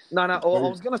next? No. I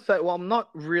was going to say, I'm not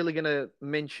really going to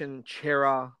mention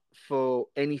Chera for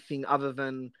anything other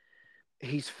than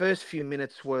his first few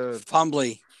minutes were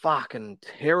fumbly, fucking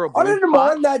terrible. I didn't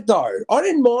mind that though. I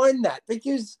didn't mind that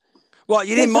because. Well,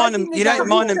 you didn't mind him. You don't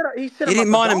mind him. You didn't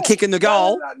mind him kicking the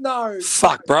goal. No.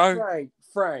 Fuck, bro.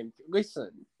 Frank,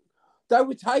 listen. They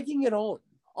were taking it on.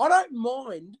 I don't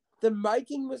mind them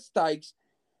making mistakes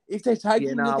if they're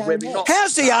taking the game on.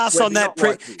 How's the arse on that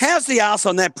prick? How's the arse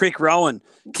on that prick Rowan?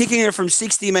 Kicking it from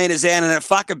 60 metres out and it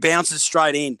fucking bounces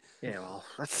straight in. Yeah, well,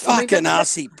 fucking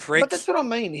arsey prick. But that's what I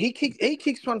mean. He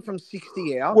kicks one from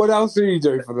 60 out. What else did he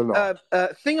do for the night?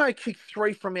 Thingo kicked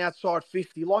 3 from outside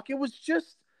 50. Like, it was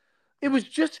just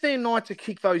their night to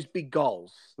kick those big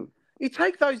goals. You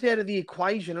take those out of the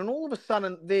equation, and all of a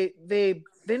sudden they're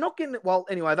not getting it. Well,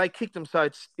 anyway, they kicked them, so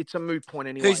it's a moot point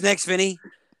anyway. Who's next, Vinny?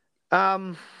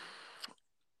 I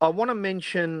want to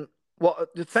mention. Well,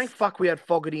 thank fuck we had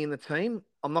Fogarty in the team.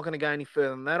 I'm not going to go any further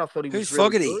than that. I thought he was really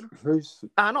Fogarty? good. Who's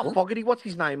not Fogarty? What's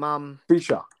his name?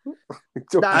 Fisher.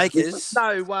 Akers.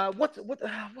 No. What's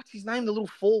his name? The little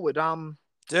forward.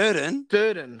 Durden.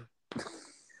 Because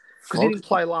he didn't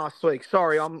play last week.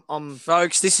 Sorry, I'm.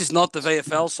 Folks, this is not the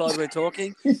VFL side we're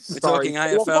talking. We're talking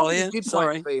AFL here. Did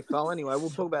Sorry. play VFL anyway.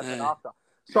 We'll talk about that after.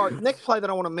 Sorry. Next play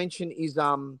that I want to mention is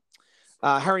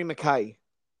Harry McKay.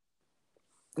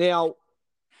 Now.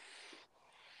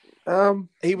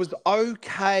 He was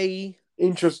okay.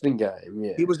 Interesting game,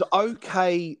 yeah. He was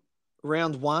okay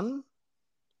round 1.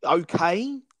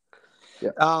 Okay. Yeah.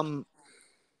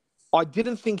 I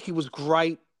didn't think he was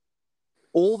great.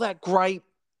 All that great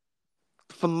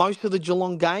for most of the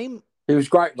Geelong game. He was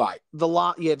great late.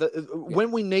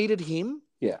 When we needed him,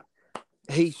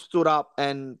 he stood up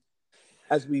and,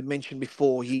 as we mentioned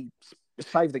before, he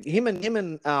saved him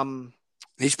and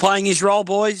he's playing his role,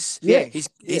 boys. Yeah,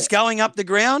 he's going up the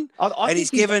ground, I think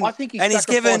he's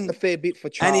given a fair bit for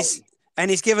Charlie, and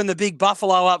he's given the big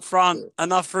buffalo up front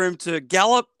enough for him to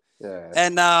gallop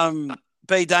and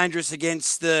be dangerous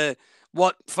against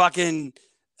what fucking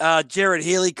Jared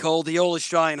Healy called the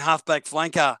All-Australian halfback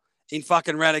flanker in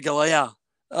fucking Radaglia.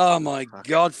 Oh my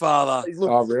God, Father!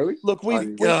 Oh really? Look,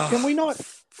 can we not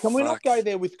go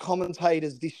there with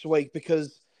commentators this week,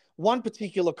 because one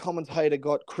particular commentator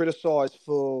got criticised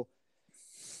for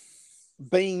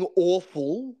being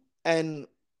awful, and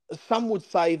some would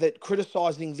say that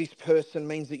criticising this person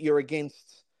means that you're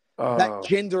against that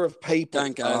gender of people.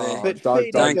 Don't go there. But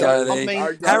don't go there. I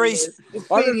mean, Harry's. If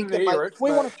we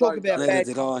want to talk about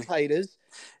bad commentators,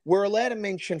 we're allowed to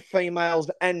mention females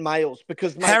and males,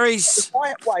 because Harry's.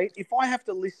 If I have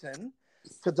to listen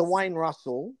to Dwayne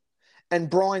Russell and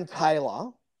Brian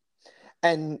Taylor.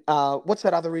 And what's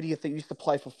that other idiot that used to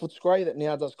play for Footscray that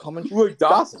now does commentary? Luke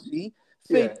Darcy.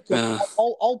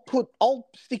 I'll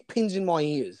stick pins in my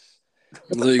ears. I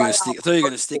thought you were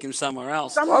going to stick him somewhere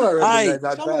else. Some of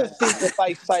the things that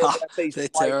they say about these they're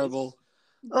players. terrible.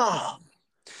 Oh.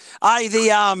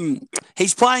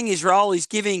 He's playing his role. He's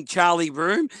giving Charlie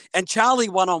room, and Charlie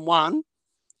one-on-one.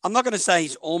 I'm not going to say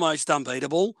he's almost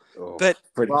unbeatable, but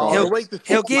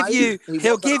he'll give you.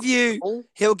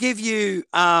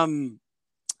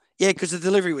 Because the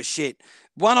delivery was shit.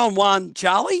 One-on-one,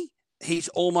 Charlie, he's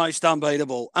almost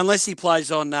unbeatable, unless he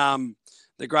plays on the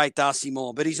great Darcy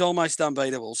Moore, but he's almost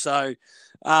unbeatable. So,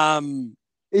 Darcy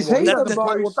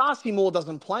Moore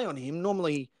doesn't play on him.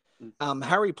 Normally,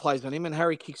 Harry plays on him, and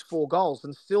Harry kicks 4 goals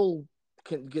and still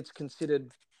gets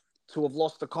considered to have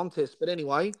lost the contest. But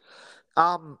anyway,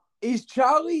 Is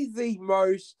Charlie the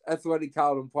most athletic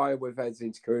Carlton player we've had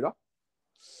since Cooter?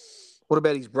 What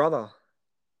about his brother?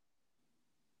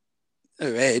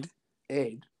 Who, Ed?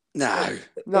 Ed? No.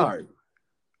 No.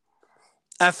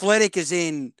 Athletic as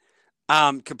in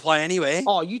can play anywhere.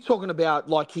 Oh, you talking about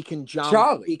like he can jump,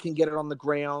 Charlie. he can get it on the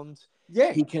ground.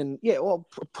 Yeah. He can, well,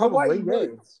 The way probably, he yeah.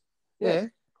 moves.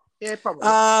 Yeah,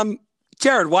 probably.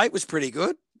 Jared Waite was pretty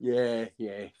good. Yeah,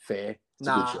 fair.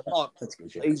 Nah, That's a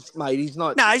good shot. he's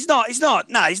not. No, he's not.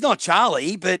 No, he's not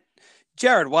Charlie, but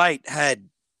Jared Waite had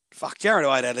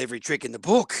every trick in the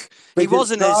book. He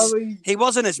wasn't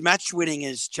as match winning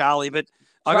as Charlie, but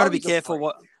I got to be careful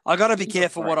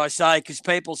what I say because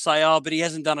people say, "Oh, but he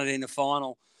hasn't done it in the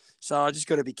final." So I just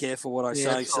got to be careful what I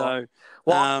say. So,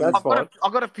 I've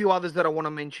got a few others that I want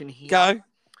to mention here. Go.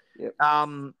 Yep.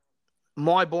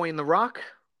 My boy in the ruck.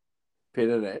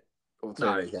 Pinternet or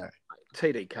TDK? No,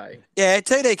 TDK. Yeah,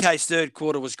 TDK's third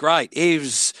quarter was great. He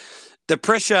was the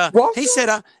pressure. He set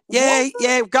up. Yeah.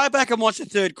 Go back and watch the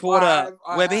third quarter,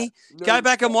 Webby. Go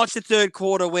back and watch the third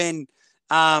quarter when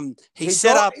he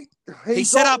set up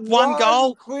one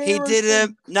goal. He did it.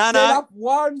 No.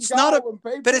 It's not a.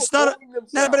 But it's not.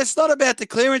 But it's not about the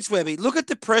clearance, Webby. Look at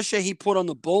the pressure he put on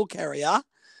the ball carrier.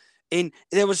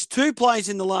 There was two plays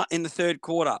in the third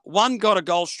quarter. One got a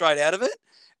goal straight out of it.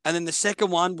 And then the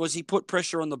second one was he put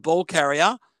pressure on the ball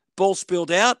carrier, ball spilled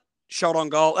out, shot on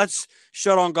goal. That's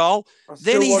shot on goal.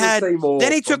 Then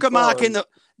he took a mark in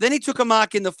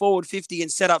the forward 50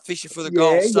 and set up Fisher for the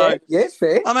goal. So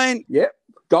fair. I mean,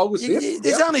 goal assist.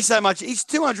 There's only so much. He's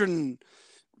 200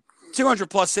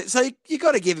 plus. So you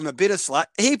got to give him a bit of slack.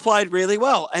 He played really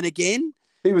well, and again,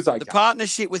 he was okay. The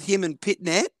partnership with him and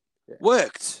Pitnet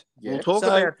worked. Yeah. We'll talk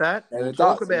about that. We'll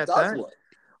talk about that. Work.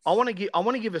 I want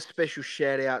to give a special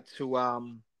shout out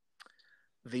to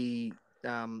the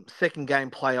second game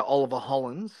player Oliver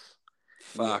Hollins.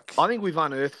 Fuck. I think we've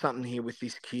unearthed something here with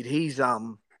this kid. He's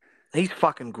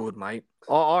fucking good, mate.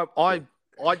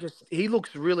 He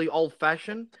looks really old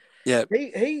fashioned. Yeah.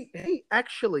 He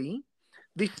actually,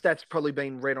 this stat's probably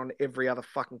been read on every other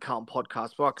fucking Carlton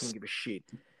podcast, but I couldn't give a shit.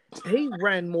 He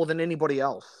ran more than anybody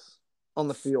else on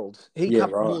the field. He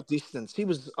covered more distance. He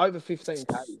was over 15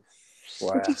 Ks.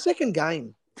 Wow. It's his second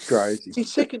game. It's crazy. It's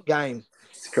his second game.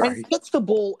 It's crazy. And he gets the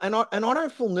ball, and I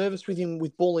don't feel nervous with him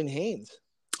with ball in hand.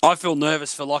 I feel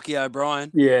nervous for Lockie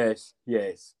O'Brien. Yes.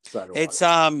 So do it's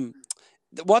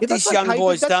what this young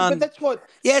boy's done. But that's what.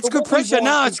 Yeah, it's good pressure.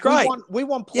 It's great. We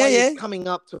want players coming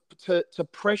up to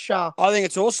pressure. I think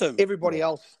it's awesome. Everybody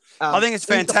else. I think it's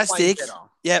fantastic.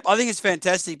 Yeah, I think it's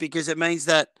fantastic because it means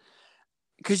that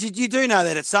because you do know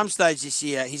that at some stage this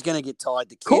year he's going to get tired.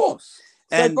 The kid. Of course.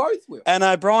 And, they both will. And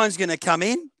O'Brien's going to come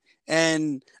in,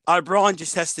 and O'Brien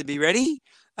just has to be ready.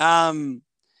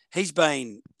 He's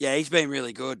been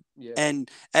really good. Yeah. And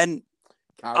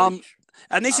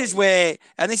this is where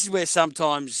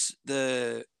sometimes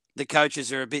the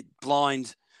coaches are a bit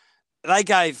blind. They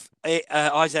gave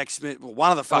Isaac Smith,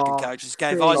 one of the fucking coaches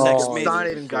gave Isaac Smith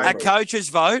a coach's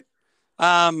vote.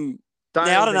 Now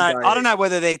I don't know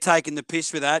whether they're taking the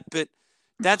piss with that, but.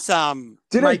 That's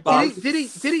Did he play? I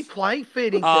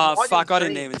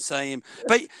didn't even see him.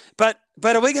 But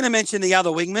are we going to mention the other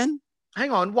wingman?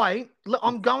 Hang on, wait.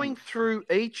 I'm going through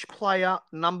each player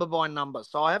number by number,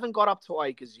 so I haven't got up to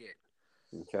Akers yet.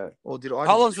 Okay. Or did I?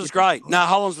 Hollins was great. No,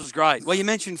 Hollins was great. Well, you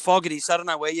mentioned Fogarty, so I don't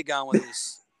know where you're going with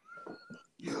this.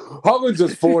 Hollins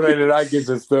is 14 and Akers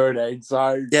is 13.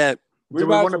 So yeah. Do we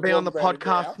want to be on the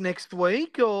podcast next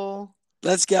week or?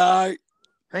 Let's go.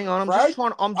 Hang on, I just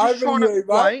want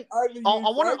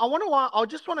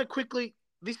to quickly.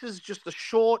 This is just a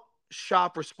short,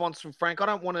 sharp response from Frank. I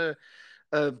don't want a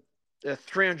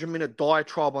 300-minute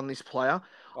diatribe on this player.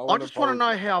 I just want to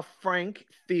know how Frank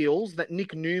feels that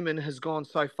Nick Newman has gone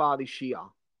so far this year.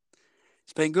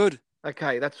 It's been good.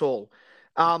 Okay, that's all.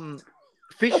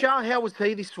 Fisher, how was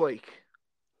he this week?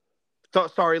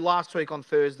 Sorry, last week on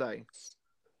Thursday.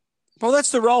 Well,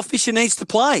 that's the role Fisher needs to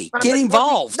play. Get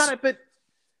involved. But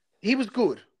he was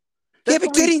good. This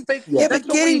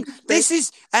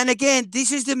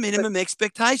is the minimum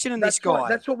expectation in this guy.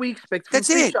 That's what we expect from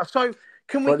Fisher. So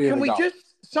can we just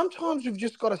sometimes we've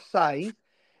just got to say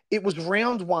it was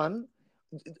round one.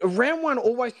 Round one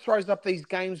always throws up these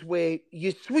games where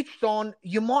you switched on,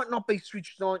 you might not be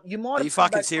switched on, you might. Are you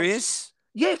fucking serious?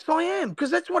 Yes, I am,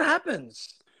 because that's what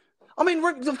happens. I mean,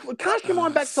 cast your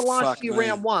mind back to last year,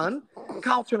 round one,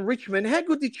 Carlton Richmond. How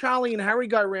good did Charlie and Harry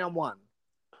go round one?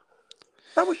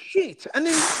 That was shit. And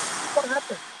then what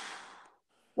happened?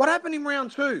 What happened in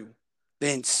round two?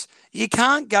 Vince, You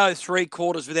can't go 3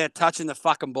 quarters without touching the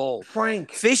fucking ball.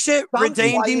 Frank, Fisher some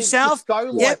redeemed players himself. just go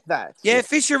Yep. like that. Yeah,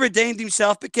 Fisher redeemed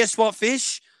himself. But guess what,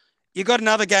 Fish? You got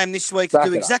another game this week to Back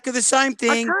do it up. exactly the same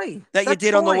thing that you that's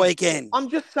did on the fine. weekend. I'm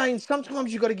just saying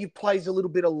sometimes you got to give players a little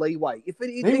bit of leeway.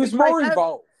 He was more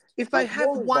involved. If they He was have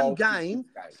more one involved in game,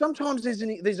 this game. sometimes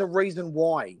there's a reason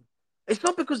why. It's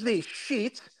not because they're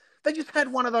shit. They just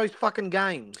had one of those fucking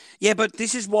games. Yeah, but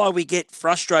this is why we get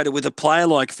frustrated with a player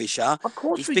like Fisher. Of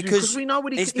course It's we do, because we know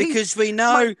what it's because we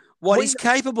know what he's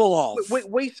capable of.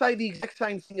 We say the exact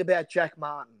same thing about Jack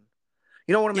Martin.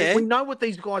 You know what I mean? Yeah. We know what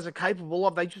these guys are capable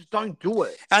of. They just don't do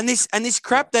it. And this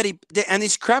crap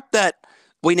that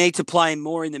we need to play him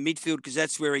more in the midfield because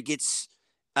that's where he gets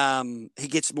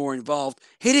more involved.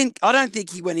 I don't think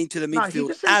he went into the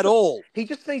midfield at all. He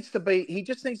just needs to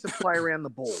play around the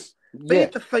ball. Be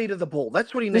at the feet of the ball.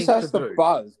 That's what he needs Just to has to do.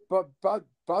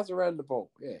 buzz around the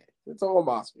ball. Yeah, that's all I'm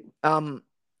asking.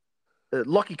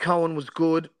 Lockie Cohen was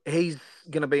good. He's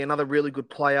going to be another really good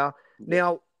player.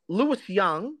 Now, Lewis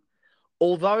Young,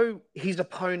 although his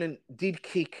opponent did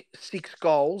kick 6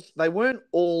 goals, they weren't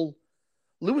all.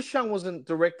 Lewis Young wasn't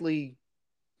directly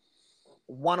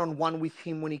one-on-one with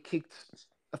him when he kicked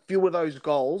a few of those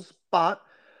goals, but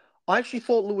I actually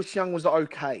thought Lewis Young was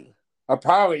okay.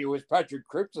 Apparently, it was Patrick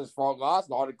Cripps' fault last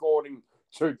night, according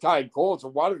to Kane Courts, for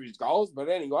one of his goals. But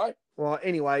anyway. Well,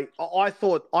 anyway, I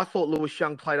thought Lewis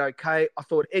Young played okay. I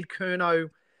thought Ed Curnow,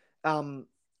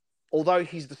 although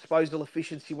his disposal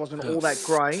efficiency wasn't all that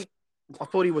great, I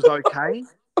thought he was okay.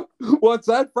 What's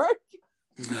that, Frank?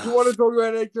 You want to talk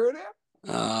about Ed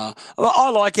Curnow? Well, I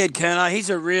like Ed Curnow. He's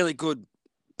a really good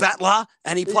battler,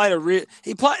 and he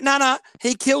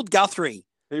killed Guthrie.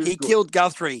 He killed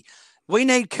Guthrie. We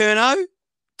need Curnow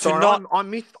to not. I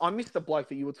missed the bloke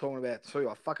that you were talking about too.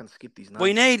 I fucking skipped his name.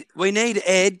 We need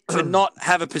Ed to not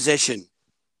have a possession.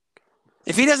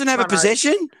 If he doesn't have a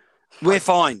possession, we're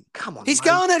fine. Come on, he's mate.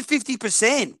 going at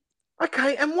 50%.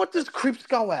 Okay, and what does Cripps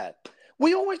go at?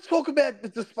 We always talk about the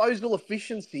disposal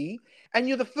efficiency, and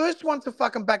you're the first one to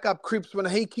fucking back up Cripps when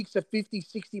he kicks at 50,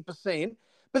 60%.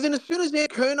 But then as soon as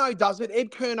Ed Curnow does it,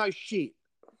 Ed Curnow's shit.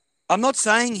 I'm not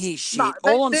saying he's shit. No,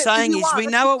 all I'm saying is we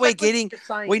know what we're getting.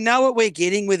 We know what we're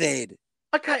getting with Ed.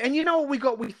 Okay, and you know what we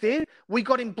got with Ed? We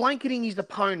got him blanketing his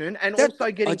opponent and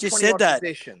also getting 20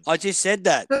 possessions. I just said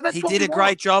that. So he did a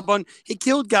great job he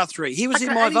killed Guthrie. He was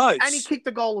in my votes. And he kicked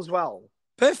the goal as well.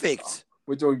 Perfect.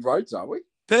 We're doing votes, are we?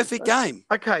 Perfect game.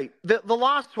 Okay, the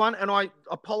last one, and I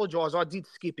apologise, I did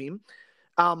skip him.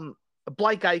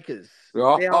 Blake Acres.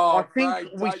 Now, I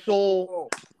think we saw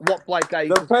what Blake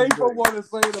Acres. The people want to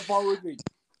see an apology.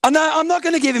 I'm not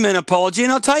going to give him an apology,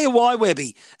 and I'll tell you why,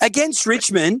 Webby. Against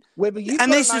Richmond, Webby, you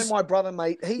know my brother,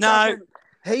 mate.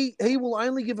 He will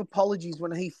only give apologies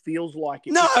when he feels like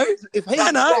it. No, if he's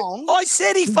wrong, I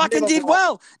said he fucking did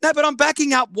well. No, but I'm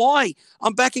backing up why.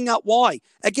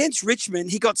 Against Richmond,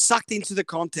 he got sucked into the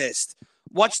contest.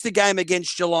 Watch the game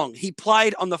against Geelong. He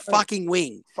played on the fucking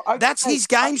wing. Okay, that's his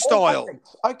game style.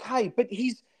 Okay, but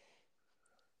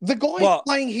the guy is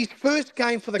playing his first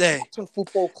game for the Carlton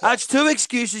Football Club. That's 2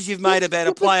 excuses you've made about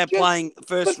a player playing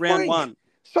first round one.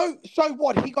 So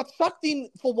what? He got sucked in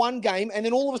for one game, and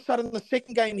then all of a sudden, the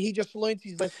second game, he just learned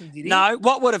his lesson, did he? No,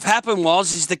 what would have happened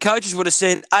is the coaches would have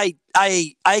said,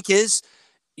 "Hey, Akers,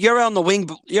 you're on the wing,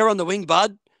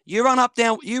 bud. You run up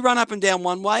and down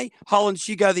one way. Hollands,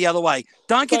 you go the other way.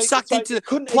 Don't get sucked into the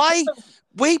play.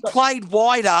 We played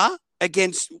wider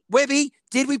against Webby.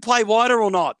 Did we play wider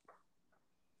or not?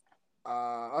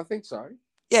 I think so.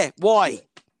 Yeah. Why?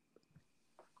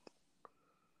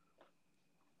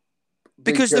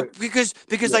 Because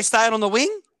they stayed on the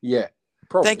wing? Yeah.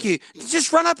 Probably. Thank you.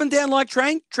 Just run up and down like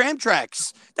tram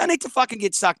tracks. Don't need to fucking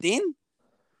get sucked in.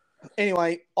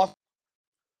 Anyway,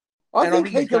 I think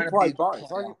he can play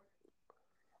both.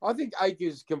 I think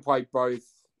Akers can play both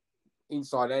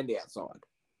inside and outside.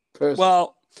 Personally.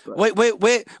 Well,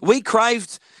 we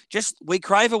crave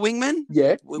a wingman.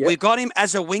 Yeah. We've got him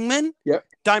as a wingman. Yep.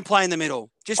 Don't play in the middle.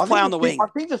 Just play on the wing. I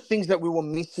think the things that we were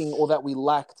missing or that we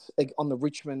lacked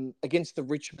against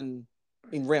Richmond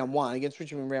in round one,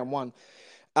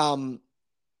 the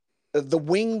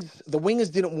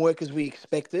wingers didn't work as we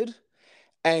expected,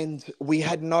 and we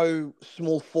had no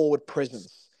small forward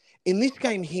presence. In this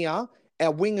game here,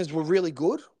 our wingers were really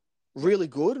good. Really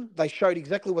good. They showed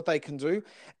exactly what they can do,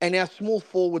 and our small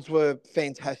forwards were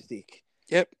fantastic.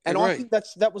 Yep, and I think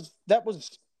that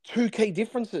was 2 key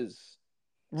differences.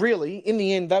 Really, in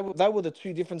the end, they were the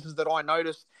 2 differences that I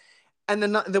noticed. And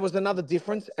then there was another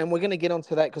difference, and we're going to get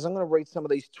onto that because I'm going to read some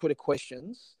of these Twitter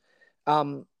questions. I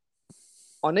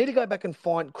need to go back and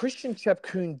find Christian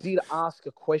Chapkoon did ask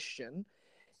a question.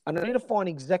 and I need to find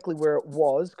exactly where it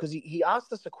was because he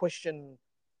asked us a question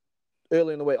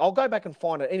early in the week. I'll go back and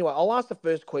find it. Anyway, I'll ask the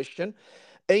first question.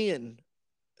 Ian,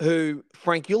 who,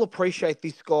 Frank, you'll appreciate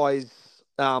this guy's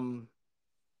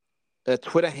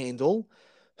Twitter handle,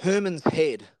 Herman's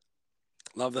Head.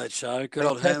 Love that show. Good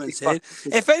old Fantastic Herman's Head.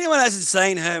 fucking- If anyone hasn't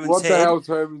seen Herman's What Head, the hell's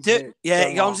Herman's Head? yeah,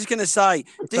 Don't I'm just going to say,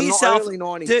 It's do an yourself early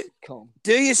 90s sitcom.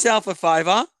 do yourself a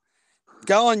favor.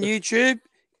 Go on YouTube.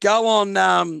 Go on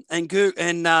and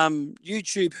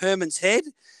YouTube Herman's Head.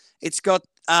 It's got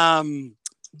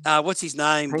what's his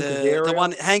name? Hank The Azaria.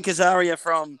 one Hank Azaria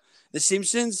from The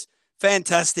Simpsons.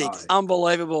 Fantastic, Oh.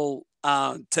 unbelievable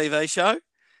TV show.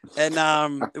 And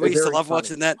we used to Very love funny.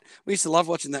 watching that. We used to love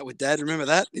watching that with Dad. Remember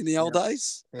that in the old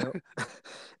days? Yeah.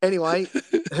 Anyway,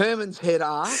 Herman's Head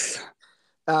asks,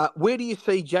 where do you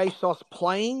see JSOS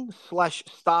playing /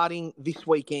 starting this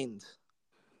weekend?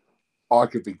 I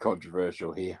could be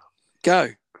controversial here. Go.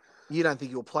 You don't think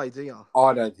he'll play, do you?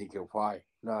 I don't think he'll play.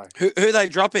 No. Who are they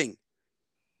dropping?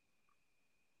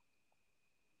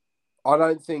 I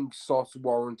don't think Sauce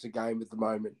warrants a game at the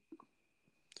moment.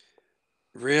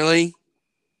 Really?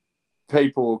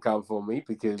 People will come for me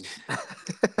because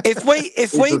If we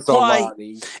it's play a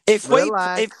Solani. if we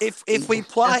Relax. if we He's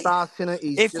play just asking it.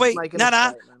 He's if just we- making no, a no.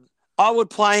 statement. I would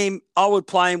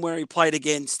play him where he played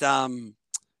against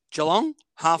Geelong,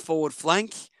 half forward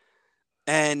flank.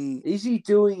 And Is he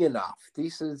doing enough?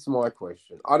 This is my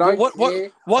question. I don't what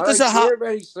care. what I does don't a half care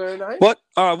about his surname.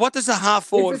 what does a half If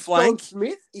forward it's flank? Don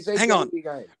Smith, is he Hang going on. to be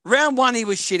game? Round one he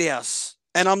was shithouse,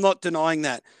 and I'm not denying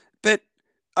that. But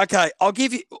okay, I'll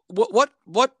give you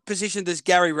what position does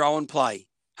Gary Rowan play?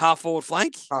 Half forward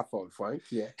flank? Half forward flank,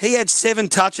 yeah. He had 7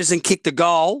 touches and kicked a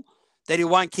goal that he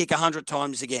won't kick 100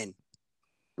 times again.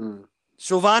 Mm.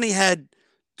 Silvani had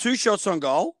 2 shots on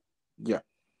goal. Yeah.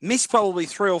 Missed probably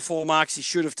 3 or 4 marks he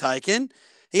should have taken.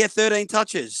 He had 13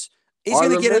 touches. He's I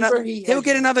going to get remember another. he He'll had-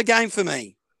 get another game for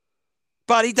me.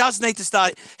 But he does need to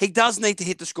start. He does need to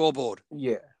hit the scoreboard.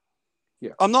 Yeah.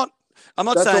 I'm not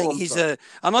That's saying all I'm he's saying.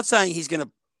 I'm not saying he's going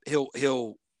to.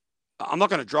 He'll. I'm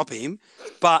not going to drop him,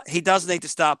 but he does need to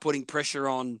start putting pressure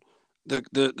on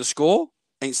the score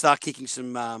and start kicking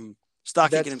some.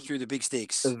 Kicking him through the big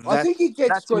sticks. I think he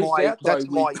gets squeezed out, though. That's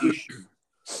my with- issue.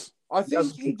 I think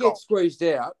doesn't he kick gets off. squeezed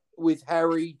out with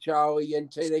Harry, Charlie, and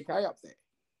TDK up there.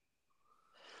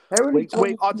 How many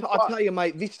times I'll can you tell play? you,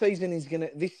 mate. This season is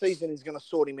gonna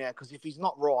sort him out because if he's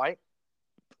not right,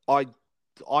 I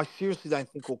seriously don't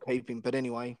think we'll keep him. But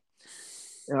anyway,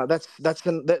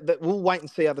 we'll wait and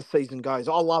see how the season goes.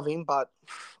 I love him, but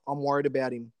I'm worried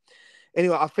about him.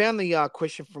 Anyway, I found the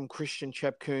question from Christian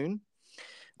Chapcoon.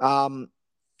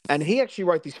 And he actually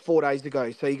wrote this 4 days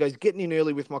ago. So he goes, getting in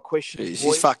early with my question. Jeez,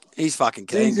 he's fucking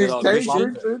keen. He's Good old keen,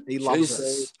 Christian. Christian. He loves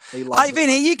Jesus. it. He loves Hey,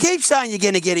 Vinny, you keep saying you're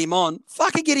going to get him on.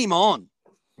 Fucking get him on.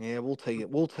 Yeah, we'll tee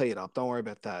it up. Don't worry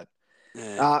about that.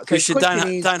 Yeah. So Christian, his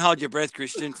question is- don't hold your breath,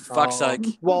 Christian. For fuck's sake.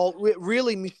 Well,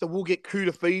 really, Mister, we'll get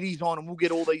Kudafides on and we'll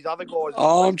get all these other guys.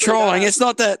 Oh, I'm trying. It's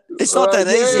not that. It's not that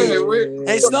Yeah, easy. we-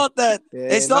 It's not that. Yeah,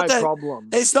 It's not no that. problem.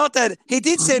 It's not that. He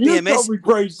did send me a You message. told me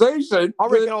pre-season. I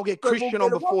reckon but- I'll get but we'll Christian get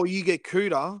on him before you get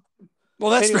Kuda.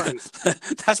 Well, that's Anyway.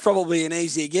 that's probably an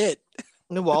easy get.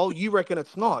 No, well, you reckon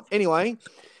it's not. Anyway,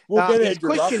 We'll get his Andrew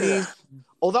question Russell. is,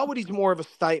 although it is more of a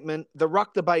statement, the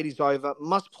ruck debate is over.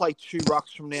 Must play 2 rucks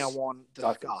from now on.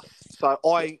 Discuss. So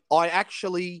I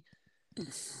actually,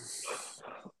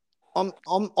 I'm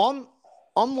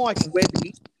like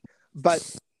Webby,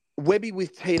 but Webby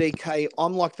with TDK,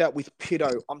 I'm like that with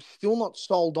Pitto. I'm still not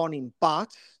sold on him, but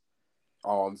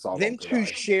Oh, I'm sorry. them two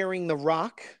sharing the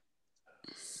ruck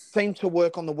seem to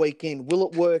work on the weekend. Will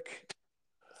it work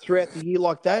throughout the year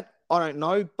like that? I don't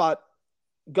know, but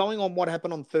going on what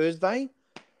happened on Thursday,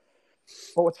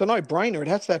 well, it's a no-brainer. It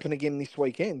has to happen again this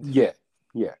weekend. Yeah.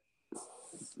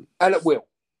 And it will.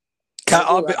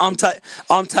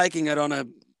 I'm taking it on a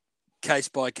case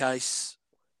by case.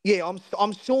 Yeah,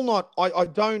 I'm still not. I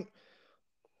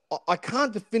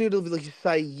can't definitively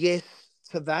say yes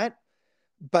to that,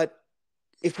 but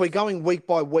if we're going week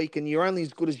by week and you're only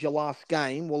as good as your last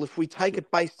game, well, if we take it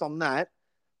based on that,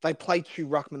 they play 2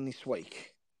 ruckmen this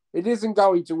week. It isn't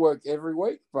going to work every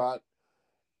week, but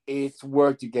it's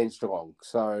worked against Geelong.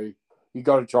 So you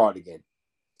got to try it again.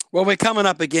 Well, we're coming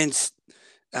up against.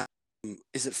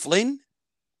 Is it Flynn?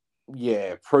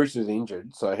 Yeah, Bruce is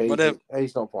injured, so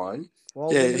he's not playing.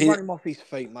 Well, Yeah, you run him off his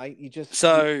feet, mate. You just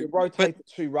you rotate the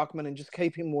 2 ruckmen and just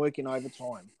keep him working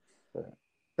overtime. Yeah.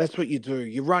 That's what you do.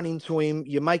 You run into him,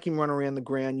 you make him run around the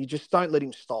ground, you just don't let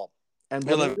him stop. And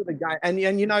by the end of the game,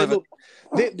 and you know, look,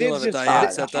 they've just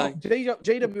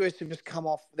GWS have just come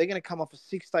off. They're going to come off a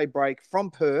 6-day break from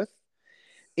Perth,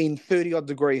 in 30-odd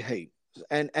degree heat.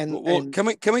 And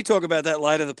can we talk about that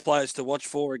later? The players to watch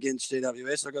for against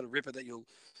GWS. I got a ripper that you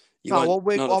no,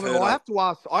 won't not have heard I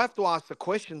of. have to ask the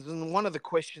questions, and one of the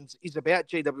questions is about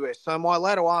GWS. So am I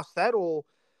allowed to ask that, or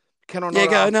can I not? Yeah,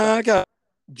 go. ask No, that? go.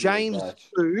 James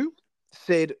Sue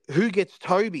said, "Who gets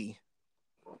Toby?"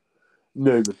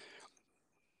 Newman.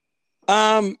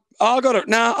 I got it.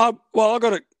 No,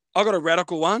 I got a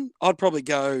radical one. I'd probably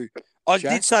go.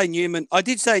 Did say Newman. I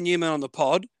did say Newman on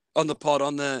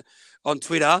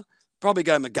Twitter. Probably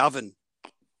go McGovern.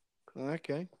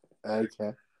 Okay.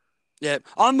 Yeah,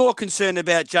 I'm more concerned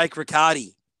about Jake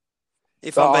Riccardi.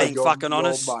 If I'm being fucking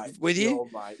honest with you.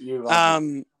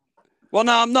 Well,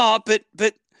 no, I'm not. But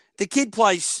the kid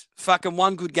plays fucking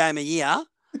one good game a year,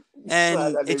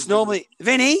 and it's normally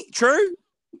Vinny. True.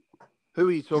 Who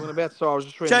are you talking about? Sorry, I was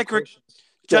just reading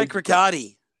Jake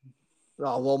Riccardi.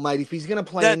 Oh, well, mate, if he's going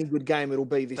to play any good game, it'll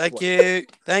be this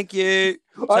week. Thank you.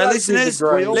 So, listeners,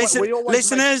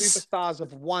 superstars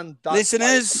of one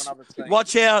listeners,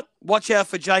 watch out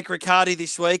for Jake Riccardi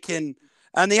this week. And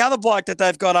the other bloke that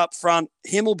they've got up front,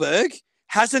 Himmelberg,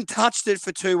 hasn't touched it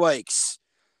for 2 weeks.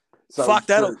 So fuck,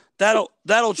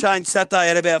 that'll change Saturday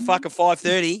at about fucking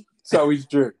 5:30. So he's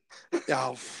true. Oh.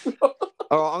 All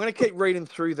right, I'm going to keep reading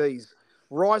through these.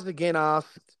 Rise Again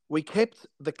asked, we kept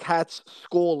the Cats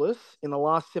scoreless in the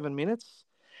last 7 minutes.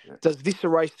 Yeah. Does this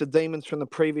erase the demons from the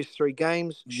previous 3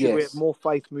 games? Should we have more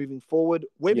faith moving forward?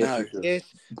 Webby says yes.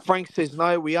 Frank says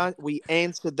no. We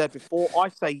answered that before. I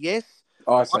say yes.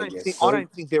 I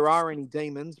don't think there are any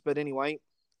demons, but anyway.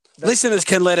 Listeners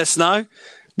can let us know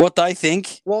what they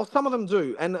think. Well, some of them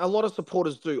do, and a lot of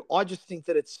supporters do. I just think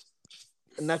that it's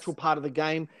a natural part of the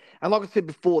game. And like I said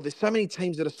before, there's so many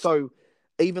teams that are so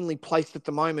evenly placed at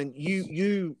the moment.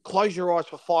 You close your eyes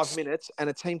for 5 minutes and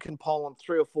a team can pile on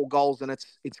 3 or 4 goals and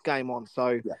it's game on.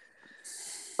 So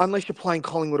unless you're playing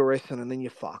Collingwood or Essendon, and then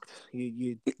you're fucked.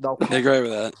 They'll I agree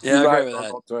with that. Yeah, I agree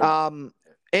with that.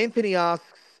 Anthony asks,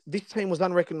 this team was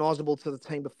unrecognisable to the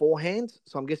team beforehand,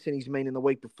 so I'm guessing he's meaning the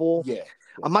week before. Yeah.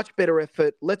 A much better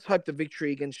effort. Let's hope the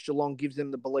victory against Geelong gives them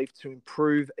the belief to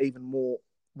improve even more.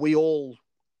 We all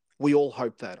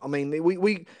hope that. I mean,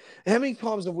 we how many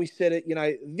times have we said it? You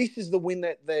know, this is the win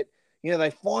that you know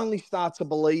they finally start to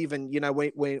believe, and you know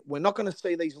we're not going to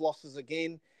see these losses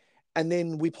again. And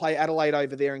then we play Adelaide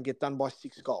over there and get done by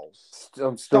 6 goals.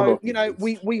 So you know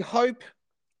we hope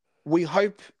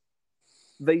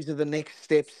these are the next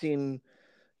steps in.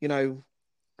 You know,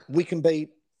 we can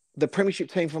beat the premiership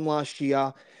team from last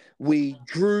year. We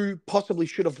possibly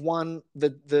should have won the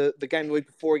game the week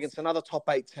before against another top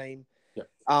 8 team.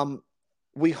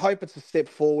 We hope it's a step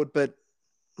forward, but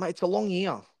mate, it's a long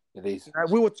year. It is. You know,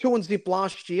 we were 2-0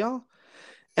 last year,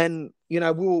 and you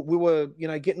know we were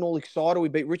getting all excited. We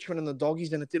beat Richmond and the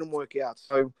Doggies, and it didn't work out.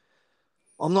 So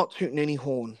I'm not tooting any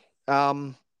horn.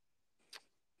 Kaz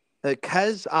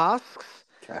asks,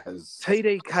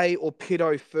 TDK or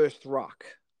Pito first ruck?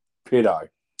 Pito.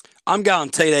 I'm going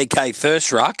TDK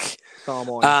first ruck. So am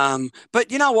I.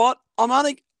 But you know what? I'm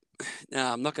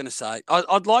not going to say.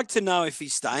 I'd like to know if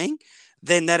he's staying.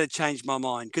 Then that'd change my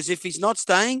mind. Because if he's not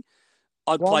staying,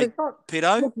 I'd play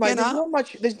Pito. Look, mate,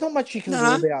 there's not much you can do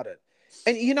about it.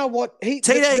 And you know what?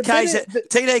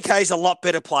 TDK's a lot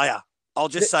better player. I'll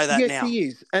just say that now. Yes, he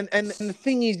is. And the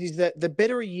thing is that the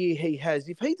better a year he has,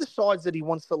 if he decides that he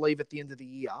wants to leave at the end of the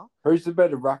year. Who's the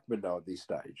better ruckman though at this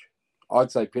stage?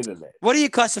 I'd say Pito there. What do you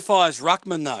classify as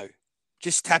ruckman though?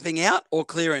 Just tapping out or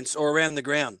clearance or around the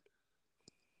ground?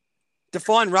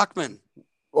 Define ruckman.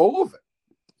 All of it.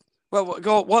 Well,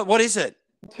 what is it?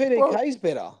 TDK's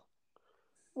better.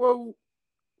 Well,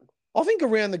 I think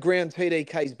around the ground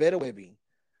TDK's better, Webby.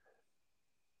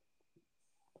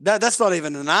 That's not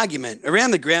even an argument.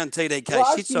 Around the ground, TDK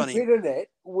shits on him. Internet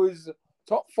was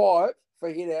top 5 for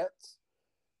hit-outs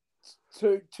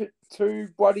to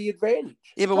bloody advantage.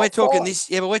 Yeah, but we're talking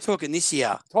this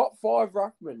year. Top 5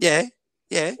 ruckman.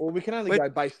 Yeah. Well, we can only go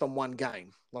based on one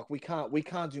game. Like we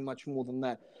can't do much more than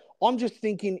that. I'm just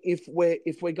thinking if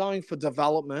we're going for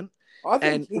development, I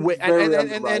think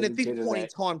and at this point in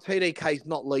time, TDK's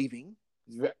not leaving.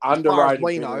 Underrated. As far as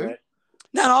we know.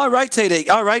 No, I rate TD.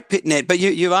 I rate Pitnet, but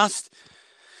you asked.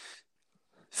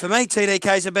 For me,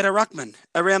 TDK's a better ruckman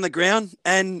around the ground,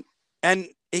 and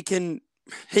he can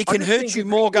hurt you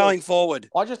more going forward.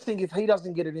 I just think if he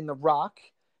doesn't get it in the ruck,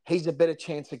 he's a better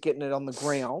chance of getting it on the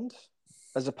ground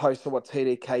as opposed to what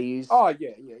TDK is. Oh yeah.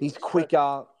 He's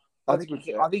quicker. I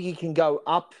think he can go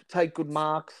up, take good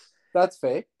marks. That's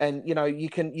fair. And you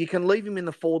can leave him in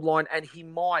the forward line, and he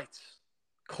might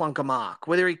clunk a mark.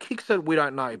 Whether he kicks it, we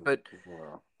don't know. But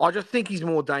I just think he's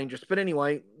more dangerous. But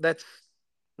anyway, that's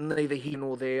neither here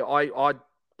nor there. I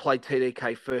played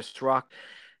TDK first ruck.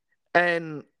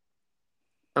 And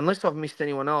unless I've missed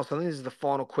anyone else, I think this is the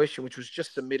final question, which was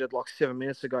just submitted like 7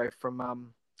 minutes ago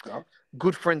from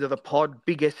good friend of the pod,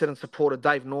 big Essendon supporter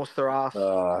Dave Norster asked.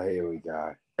 Oh, here we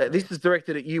go. This is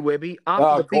directed at you, Webby.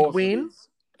 After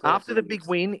the big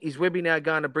win, is Webby now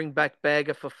going to bring back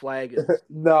Bagger for flaggers?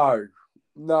 No,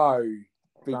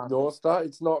 Big Done. Norster.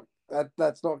 It's not.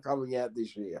 That's not coming out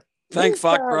this year. Thank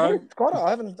fuck, bro. Scott,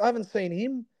 I haven't seen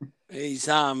him. He's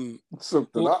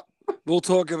Souped it up. We'll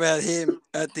talk about him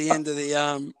at the end of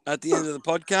the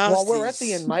podcast. Well, we're at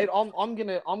the end, mate. I'm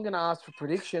gonna ask for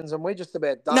predictions, and we're just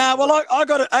about done. No, well, I've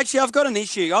got an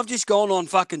issue. I've just gone on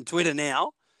fucking Twitter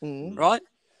now, right?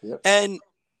 Yep. And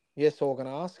yes,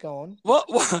 organise. Go on.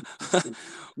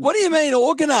 what do you mean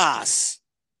organise?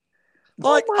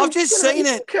 Like, Well, mate, I've just seen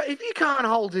it. If you can't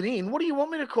hold it in, what do you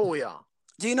want me to call you?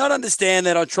 Do you not understand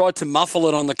that I tried to muffle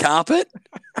it on the carpet?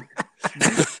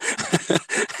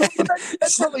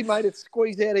 That probably made it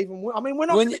squeeze out even more. I mean, we're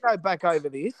not going to go back over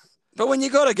this. But when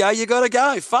you got to go, you got to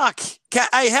go. Fuck.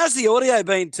 Hey, how's the audio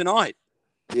been tonight?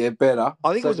 Yeah, better.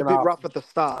 I think it was a bit rough at the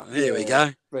start. Here we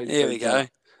go. Here we go.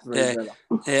 Yeah.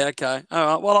 Yeah, okay. All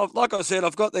right. Well, like I said,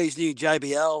 I've got these new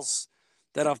JBLs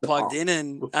that I've plugged in,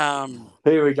 and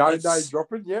here we go. No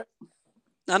dropping yet.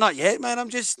 No, not yet, man. I'm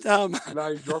just no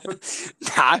dropping. No,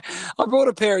 I bought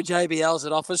a pair of JBLs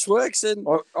at Officeworks, and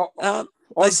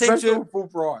they seem to full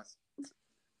price.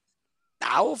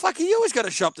 No, well, fuck you always got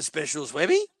to shop the specials,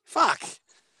 Webby. Fuck.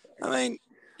 I mean,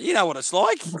 you know what it's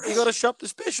like. You got to shop the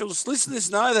specials. Listeners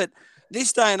know that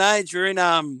this day and age, we're in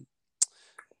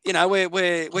you know,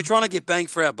 we're trying to get bang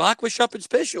for our buck. We're shopping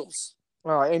specials.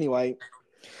 All right. Anyway,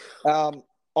 I'm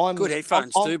good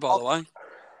headphones too, by the way.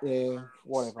 Yeah,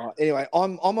 whatever. Anyway,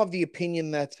 I'm of the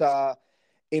opinion that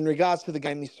in regards to the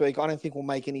game this week, I don't think we'll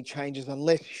make any changes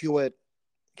unless Hewitt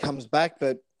comes back.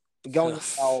 But going to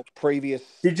our previous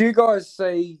did you guys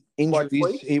see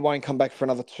injuries, he won't come back for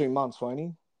another 2 months, won't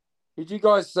he? Did you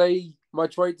guys see my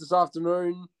tweet this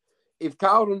afternoon? If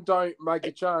Carlton don't make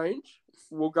a change,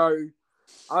 we'll go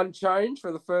unchanged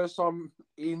for the first time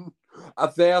in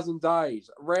 1,000 days.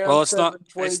 Round 7,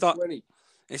 2020.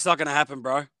 It's not going to happen,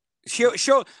 bro. Sure.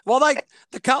 Well,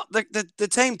 the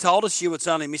team told us Hewitt's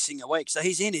only missing a week, so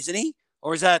he's in, isn't he?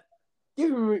 Or is that?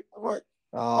 Give him what?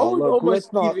 Look,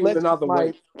 let's not even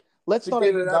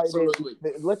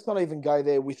go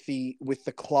there with the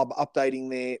club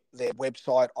updating their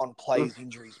website on players'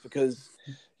 injuries, because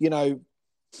you know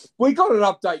we got an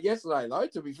update yesterday though.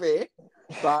 To be fair,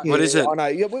 but what is it? I know.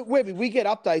 Yeah, Webby, we get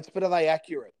updates, but are they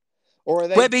accurate? Or are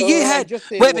they? Webby, you had just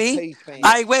Webby.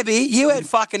 Hey, Webby, you had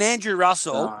fucking Andrew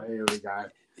Russell. Oh, here we go.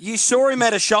 You saw him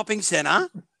at a shopping centre,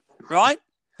 right?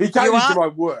 He came into my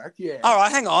work, yeah. All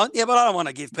right, hang on. Yeah, but I don't want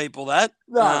to give people that.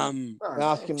 No.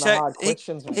 Ask him the hard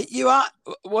questions.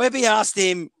 Webby asked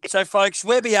him. So, folks,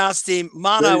 Webby asked him,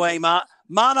 Mano e mano.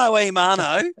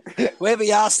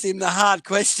 Webby asked him the hard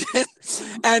question.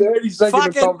 And 30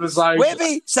 seconds of conversation.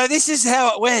 Webby, so this is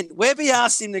how it went. Webby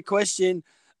asked him the question,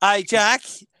 hey, Jack,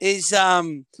 is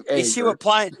Hewitt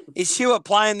playing? Is Hewitt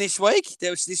playing this week?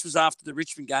 This was after the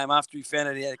Richmond game, after he found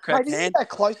out he had a cracked hand.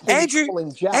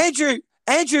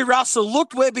 Andrew Russell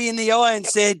looked Webby in the eye and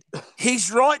said,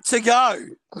 he's right to go.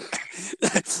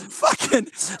 Fucking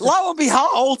lo and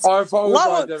behold,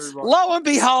 lo and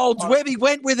behold, Webby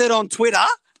went with it on Twitter.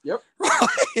 Yep.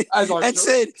 Right?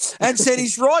 and said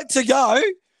he's right to go.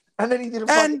 And then he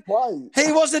didn't play.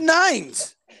 He wasn't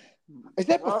named. Is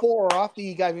that before or after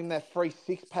you gave him that free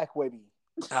 6-pack, Webby?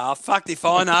 Oh, fucked if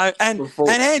I know. And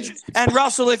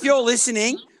Russell, if you're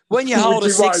listening, when you hold a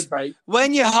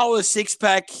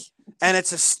 6-pack and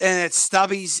it's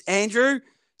stubbies, Andrew,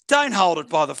 don't hold it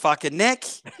by the fucking neck.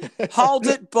 Hold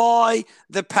it by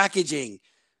the packaging.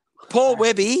 Poor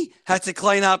Webby had to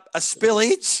clean up a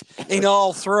spillage in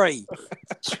aisle 3.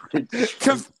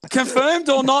 Confirmed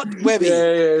or not, Webby?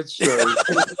 Yeah, it's true.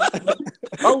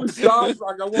 I was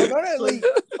starstruck.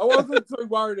 I wasn't too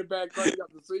worried about cleaning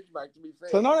up the switch back, to be fair.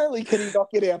 So not only can he not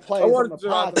get our players on the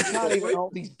path, he can't even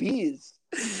hold these beers.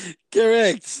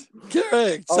 Correct.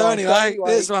 So anyway,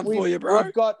 there's one for you,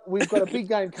 bro. We've got a big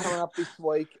game coming up this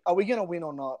week. Are we going to win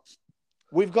or not?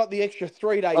 We've got the extra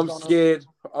 3 days. I'm scared.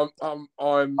 I'm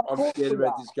scared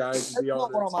about this game. To be honest,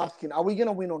 not what I'm asking. Are we going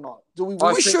to win or not? Do we?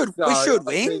 We should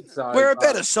win. So, We're a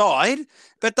better side,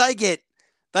 but they get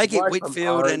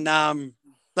Whitfield and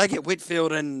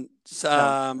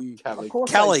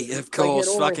Kelly, of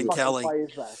course, fucking Kelly.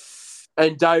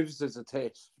 And Davis is a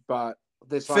test, but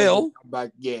this Phil,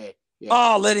 back, yeah.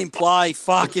 Oh, let him play.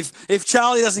 Fuck if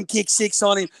Charlie doesn't kick 6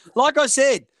 on him. Like I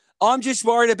said, I'm just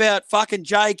worried about fucking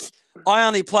Jake I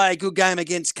only play a good game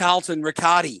against Carlton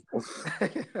Riccardi.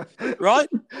 Right?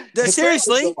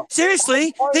 Seriously,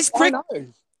 I know.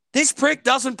 this prick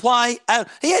doesn't play.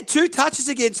 He had 2 touches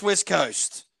against West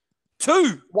Coast.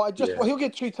 2. Well, he'll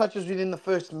get 2 touches within the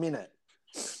first minute.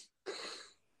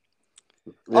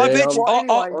 Yeah, I bet you.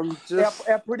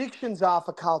 Our predictions are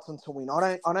for Carlton to win.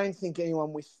 I don't think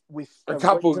anyone with a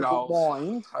couple reasonable goals,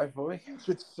 mind hopefully,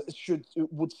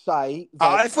 would say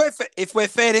that if we're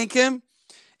fair income,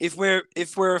 if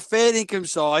we're a fair income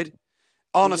side,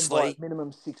 honestly,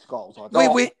 minimum 6 goals.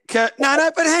 no,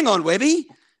 but hang on, Webby.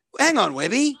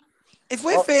 If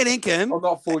we're fair income, I'm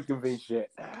not fully convinced yet.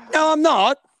 no, I'm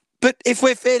not. But if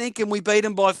we're fair income, we beat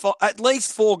them by at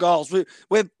least 4 goals.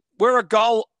 We're a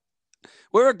goal.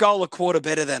 We're a goal a quarter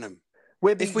better than them.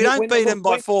 If we don't beat them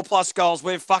by 4+ goals,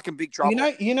 we're in fucking big trouble.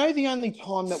 You know the only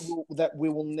time that we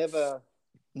will never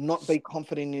not be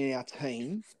confident in our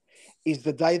team is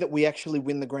the day that we actually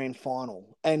win the grand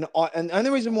final. And the only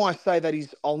reason why I say that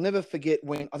is I'll never forget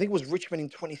when I think it was Richmond in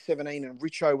 2017 and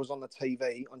Richo was on the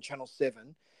TV on Channel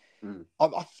 7.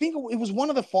 I think it was one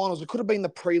of the finals. It could have been the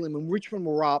prelim when Richmond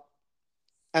were up.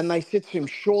 And they said to him,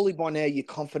 surely by now you're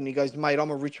confident. He goes, mate,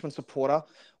 I'm a Richmond supporter.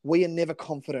 We are never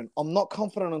confident. I'm not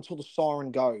confident until the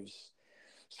siren goes.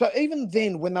 So even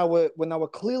then, when they were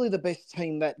clearly the best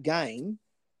team that game,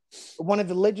 one of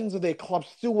the legends of their club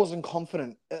still wasn't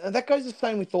confident. And that goes the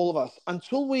same with all of us.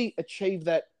 Until we achieve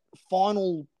that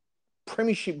final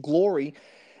premiership glory,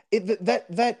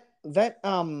 that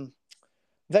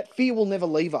fear will never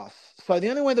leave us. So the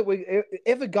only way that we're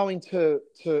ever going to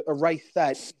erase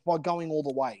that is by going all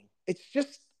the way. It's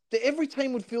just every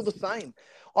team would feel the same.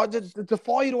 I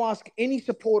defy you to ask any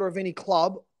supporter of any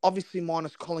club, obviously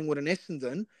minus Collingwood and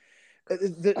Essendon,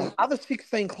 the other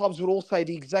 16 clubs would all say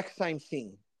the exact same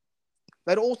thing.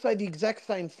 They'd all say the exact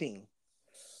same thing.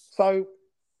 So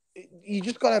you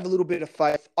just got to have a little bit of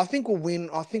faith. I think we'll win.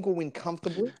 I think we'll win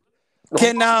comfortably.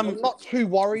 I'm not too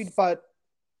worried, but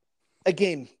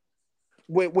again,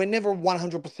 we're never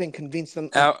 100% convinced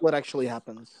until it actually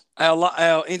happens.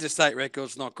 Our interstate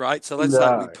record's not great, so let's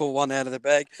hope we pull one out of the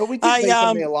bag. But we did beat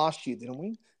them there last year, didn't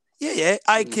we? Yeah.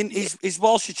 Hey, is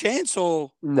Walsh a chance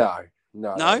or no?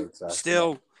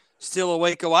 Still a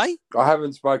week away. I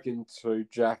haven't spoken to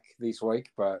Jack this week,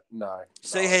 but no.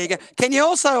 See how you go. Can you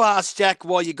also ask Jack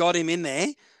why you got him in there?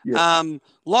 Yeah.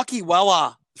 Lockie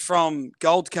Weller from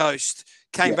Gold Coast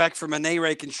came back from a knee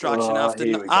reconstruction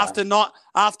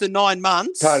after 9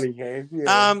 months. Cunningham.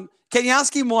 Yeah. Can you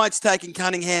ask him why it's taken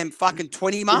Cunningham fucking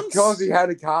 20 months? Because he had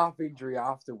a calf injury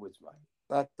afterwards,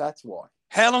 mate. That's why.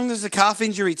 How long does the calf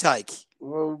injury take?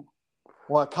 Well,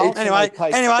 anyway,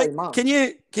 can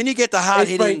you get the hard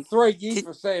hitting? It's been 3 years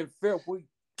for Sam Philp.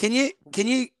 Can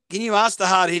you ask the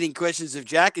hard hitting questions of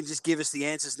Jack and just give us the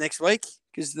answers next week?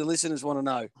 Because the listeners want to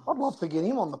know. I'd love to get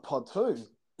him on the pod too.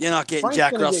 You're not getting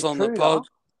Jack Russell on the pod.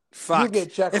 Fuck. You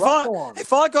get Jack Russell on.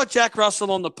 If I got Jack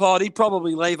Russell on the pod, he'd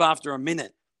probably leave after a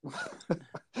minute.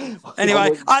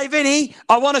 Anyway, hey, Vinny,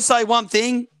 I want to say one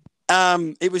thing.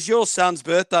 It was your son's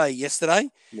birthday yesterday.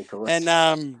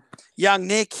 And young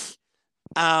Nick,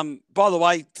 by the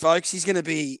way, folks, he's going to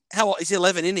be, how old? He's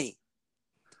 11, isn't he?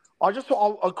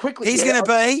 I'll quickly.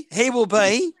 He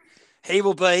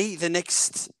will be the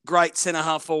next great centre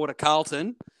half forward of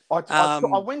Carlton.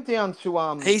 I went down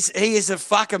to He is a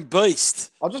fucking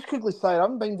beast. I'll just quickly say I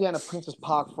haven't been down to Princess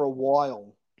Park for a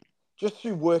while, just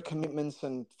through work commitments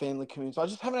and family commitments. I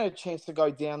just haven't had a chance to go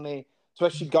down there to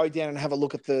actually go down and have a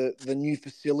look at the new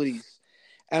facilities.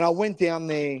 And I went down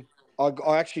there.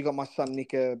 I actually got my son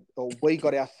Nick, we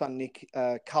got our son Nick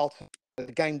Carlton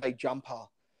the game day jumper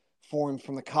for him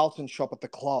from the Carlton shop at the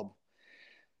club,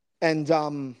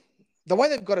 and the way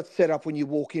they've got it set up when you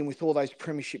walk in with all those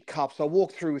premiership cups, I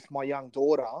walked through with my young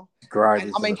daughter. Great.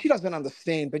 And, I mean, she doesn't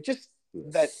understand, but just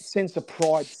that sense of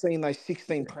pride, seeing those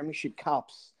 16 premiership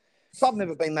cups. So I've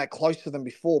never been that close to them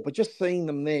before, but just seeing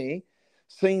them there,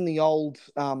 seeing the old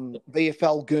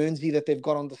VFL Guernsey that they've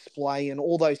got on display and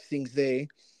all those things there.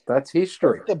 That's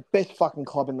history. It's the best fucking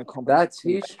club in the competition. That's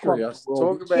history. I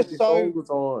talk about this all the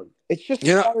time. It's just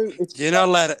you're not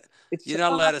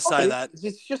allowed to say that.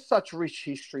 It's just such rich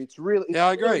history. It's really.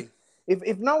 I agree.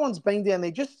 If no one's been down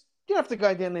there, you don't have to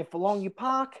go down there for long. You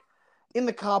park in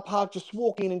the car park, just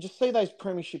walk in and just see those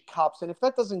premiership cups. And if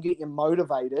that doesn't get you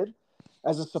motivated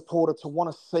as a supporter to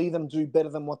want to see them do better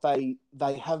than what they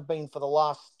have been for the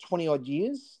last 20 odd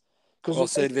years,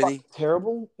 because it's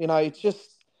terrible.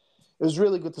 It was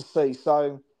really good to see.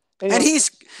 So. Anyway.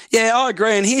 And I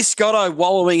agree. And here's Scotto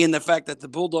wallowing in the fact that the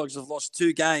Bulldogs have lost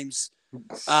 2 games.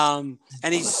 And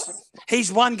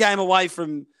he's one game away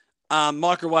from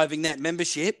microwaving that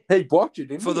membership He blocked you,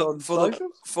 didn't for he, the on for the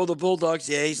socials? for the Bulldogs.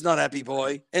 Yeah, he's not happy,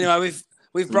 boy. Anyway, we've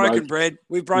He's broken emotional. bread.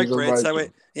 We broke He's bread, so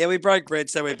emotional. we broke bread,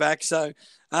 so we're back. So,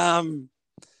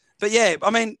 but yeah, I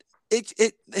mean,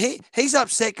 he's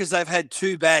upset because they've had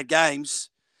 2 bad games.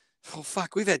 Oh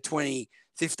fuck, we've had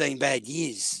 15 bad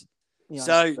years. Yeah,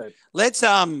 So but let's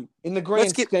in the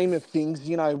grand get scheme of things,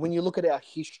 you know, when you look at our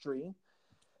history,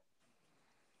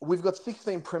 we've got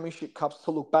 16 premiership cups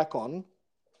to look back on.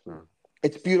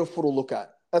 It's beautiful to look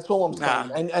at. That's all I'm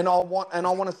saying. And I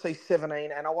want to see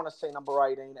 17, and I want to see number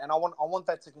 18, and I want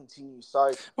that to continue.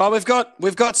 So well, we've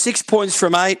got 6 points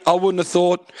from 8. I wouldn't have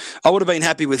thought. I would have been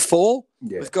happy with 4.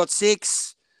 Yeah. We've got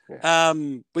 6. Yeah.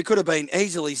 We could have been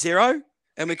easily 0,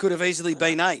 and we could have easily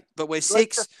been 8, but we're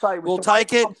 6. say, We'll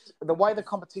take it. The way the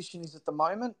competition is at the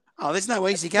moment. Oh, there's no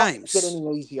easy It's not games. get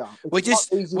any easier.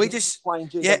 It's We just playing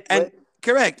and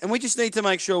correct, and we just need to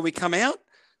make sure we come out,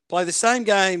 play the same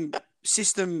game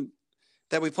system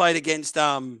that we played against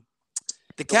the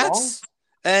Cats,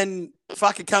 and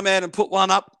fucking come out and put one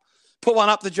up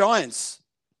the Giants.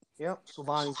 Yeah,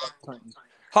 Sylvani's team.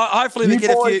 Hopefully we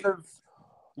get a few.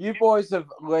 You boys have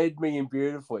led me in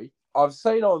beautifully. I've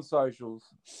seen on socials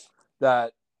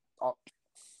that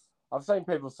I've seen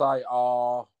people say,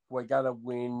 "Oh, we're gonna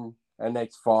win the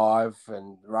next 5,"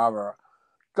 and rah.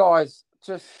 Guys,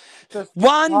 just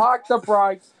park the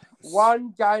brakes.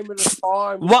 One game at a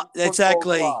time. What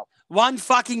exactly? One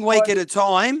fucking week at a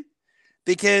time,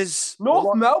 because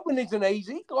North Melbourne isn't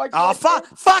easy. Like,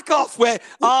 fuck off,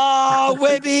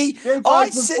 Webby. I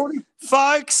said,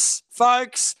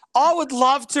 folks. I would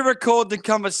love to record the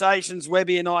conversations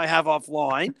Webby and I have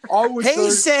offline.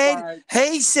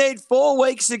 He said 4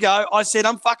 weeks ago, I said,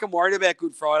 I'm fucking worried about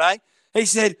Good Friday. He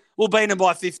said, we'll beat them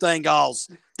by 15 goals.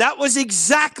 That was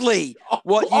exactly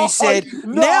what you said.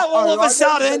 Now all of a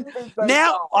sudden,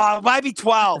 maybe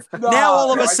 12. Now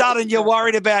all of a sudden you're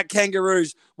worried about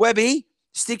Kangaroos. Webby,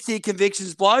 stick to your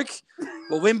convictions, bloke.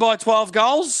 We'll win by 12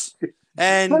 goals.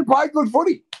 And they play good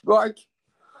footy. Like,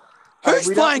 who's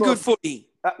playing good footy?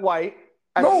 Wait.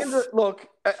 Look,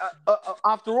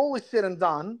 after all is said and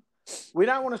done, we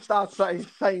don't want to start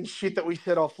saying shit that we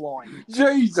said offline.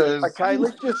 Jesus. Okay,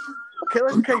 let's keep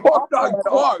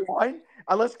offline,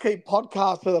 and let's keep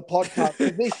podcast for the podcast.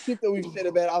 This shit that we've said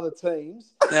about other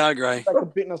teams. Yeah, I agree. They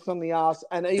could bitten us on the ass,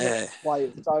 and even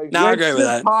players. So I agree with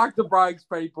that. Park the brakes,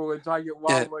 people, and take it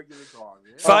one week at a time.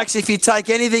 Yeah? Folks, if you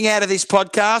take anything out of this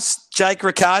podcast, Jake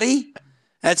Riccardi.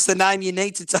 That's the name you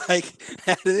need to take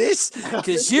out of this,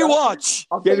 because you watch.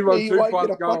 I think you won't get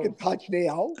a fucking touch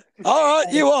now. All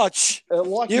right, you watch.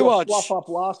 You watch. Fluff up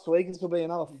last week, this will be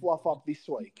another fluff up this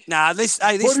week. Nah, this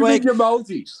week. In your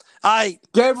multis. Hey,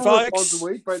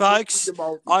 folks,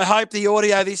 your I hope the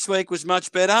audio this week was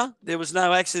much better. There was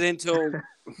no accidental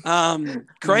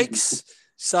creaks.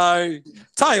 So,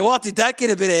 tell you what, did that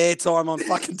get a bit of airtime on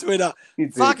fucking Twitter?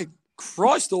 Fucking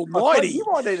Christ almighty. You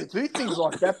might need to do things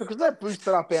like that, because that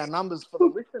boosted up our numbers for the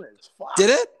listeners. Fuck. Did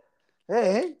it?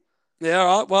 Yeah. Yeah,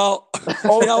 all right. Well,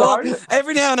 you know what?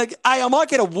 Every now and again, I might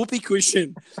get a whoopee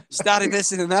cushion. Start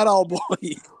investing in that old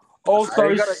boy.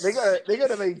 Also, they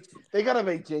gotta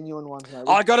be genuine ones. Mate.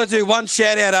 I got to do one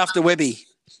shout out after Webby.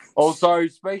 Also,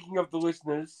 speaking of the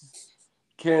listeners,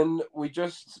 can we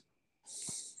just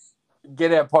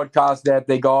get our podcast out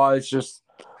there, guys? Just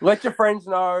let your friends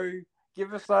know.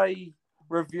 Give us a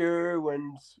review,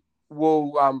 and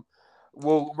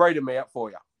we'll read them out for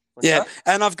you. Okay? Yeah,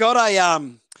 and I've got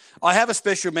I have a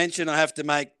special mention I have to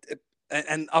make,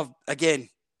 and again,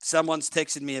 someone's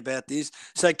texted me about this.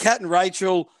 So Kat and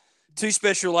Rachel, 2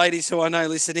 special ladies who I know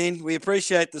listen in. We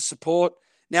appreciate the support.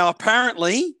 Now,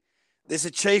 apparently, there's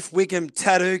a Chief Wiggum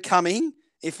tattoo coming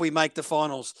if we make the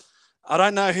finals. I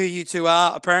don't know who you 2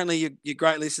 are. Apparently, you're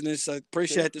great listeners, so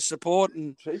appreciate the support.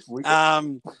 And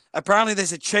apparently,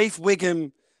 there's a Chief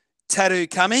Wiggum tattoo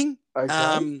coming.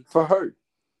 Okay. For who?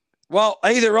 Well,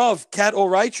 either of Kat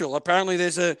or Rachel. Apparently,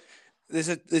 there's a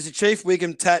Chief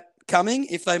Wiggum tat coming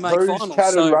if they make finals.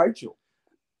 Kat and Rachel?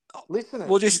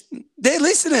 Listeners. They're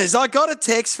listeners. I got a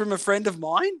text from a friend of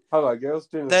mine. Hello, girls.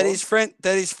 That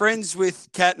is friends with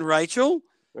Kat and Rachel.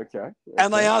 Okay.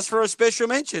 And they asked for a special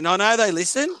mention. I know they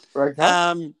listen.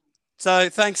 Okay. So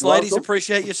thanks, ladies.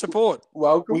 Appreciate your support.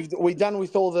 Welcome. We've done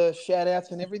with all the shout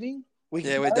outs and everything.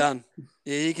 We're done.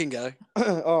 Yeah, you can go.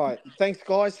 All right. Thanks,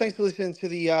 guys. Thanks for listening to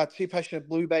the Two Passionate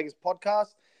Blue Baggers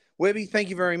podcast. Webby, thank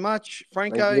you very much.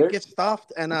 Franco, get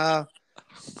stuffed. And I'll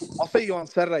see you on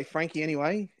Saturday, Frankie,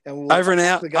 anyway. And we'll over and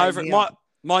out.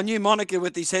 My new moniker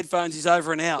with these headphones is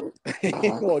over and out.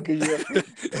 What, 'cause you're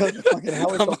a fucking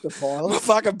helicopter I'm a pilot.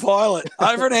 fucking pilot.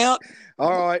 Over and out.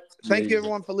 All right. Thank you, Jesus.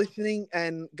 everyone, for listening,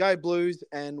 and go Blues,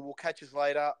 and we'll catch us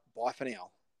later. Bye for now.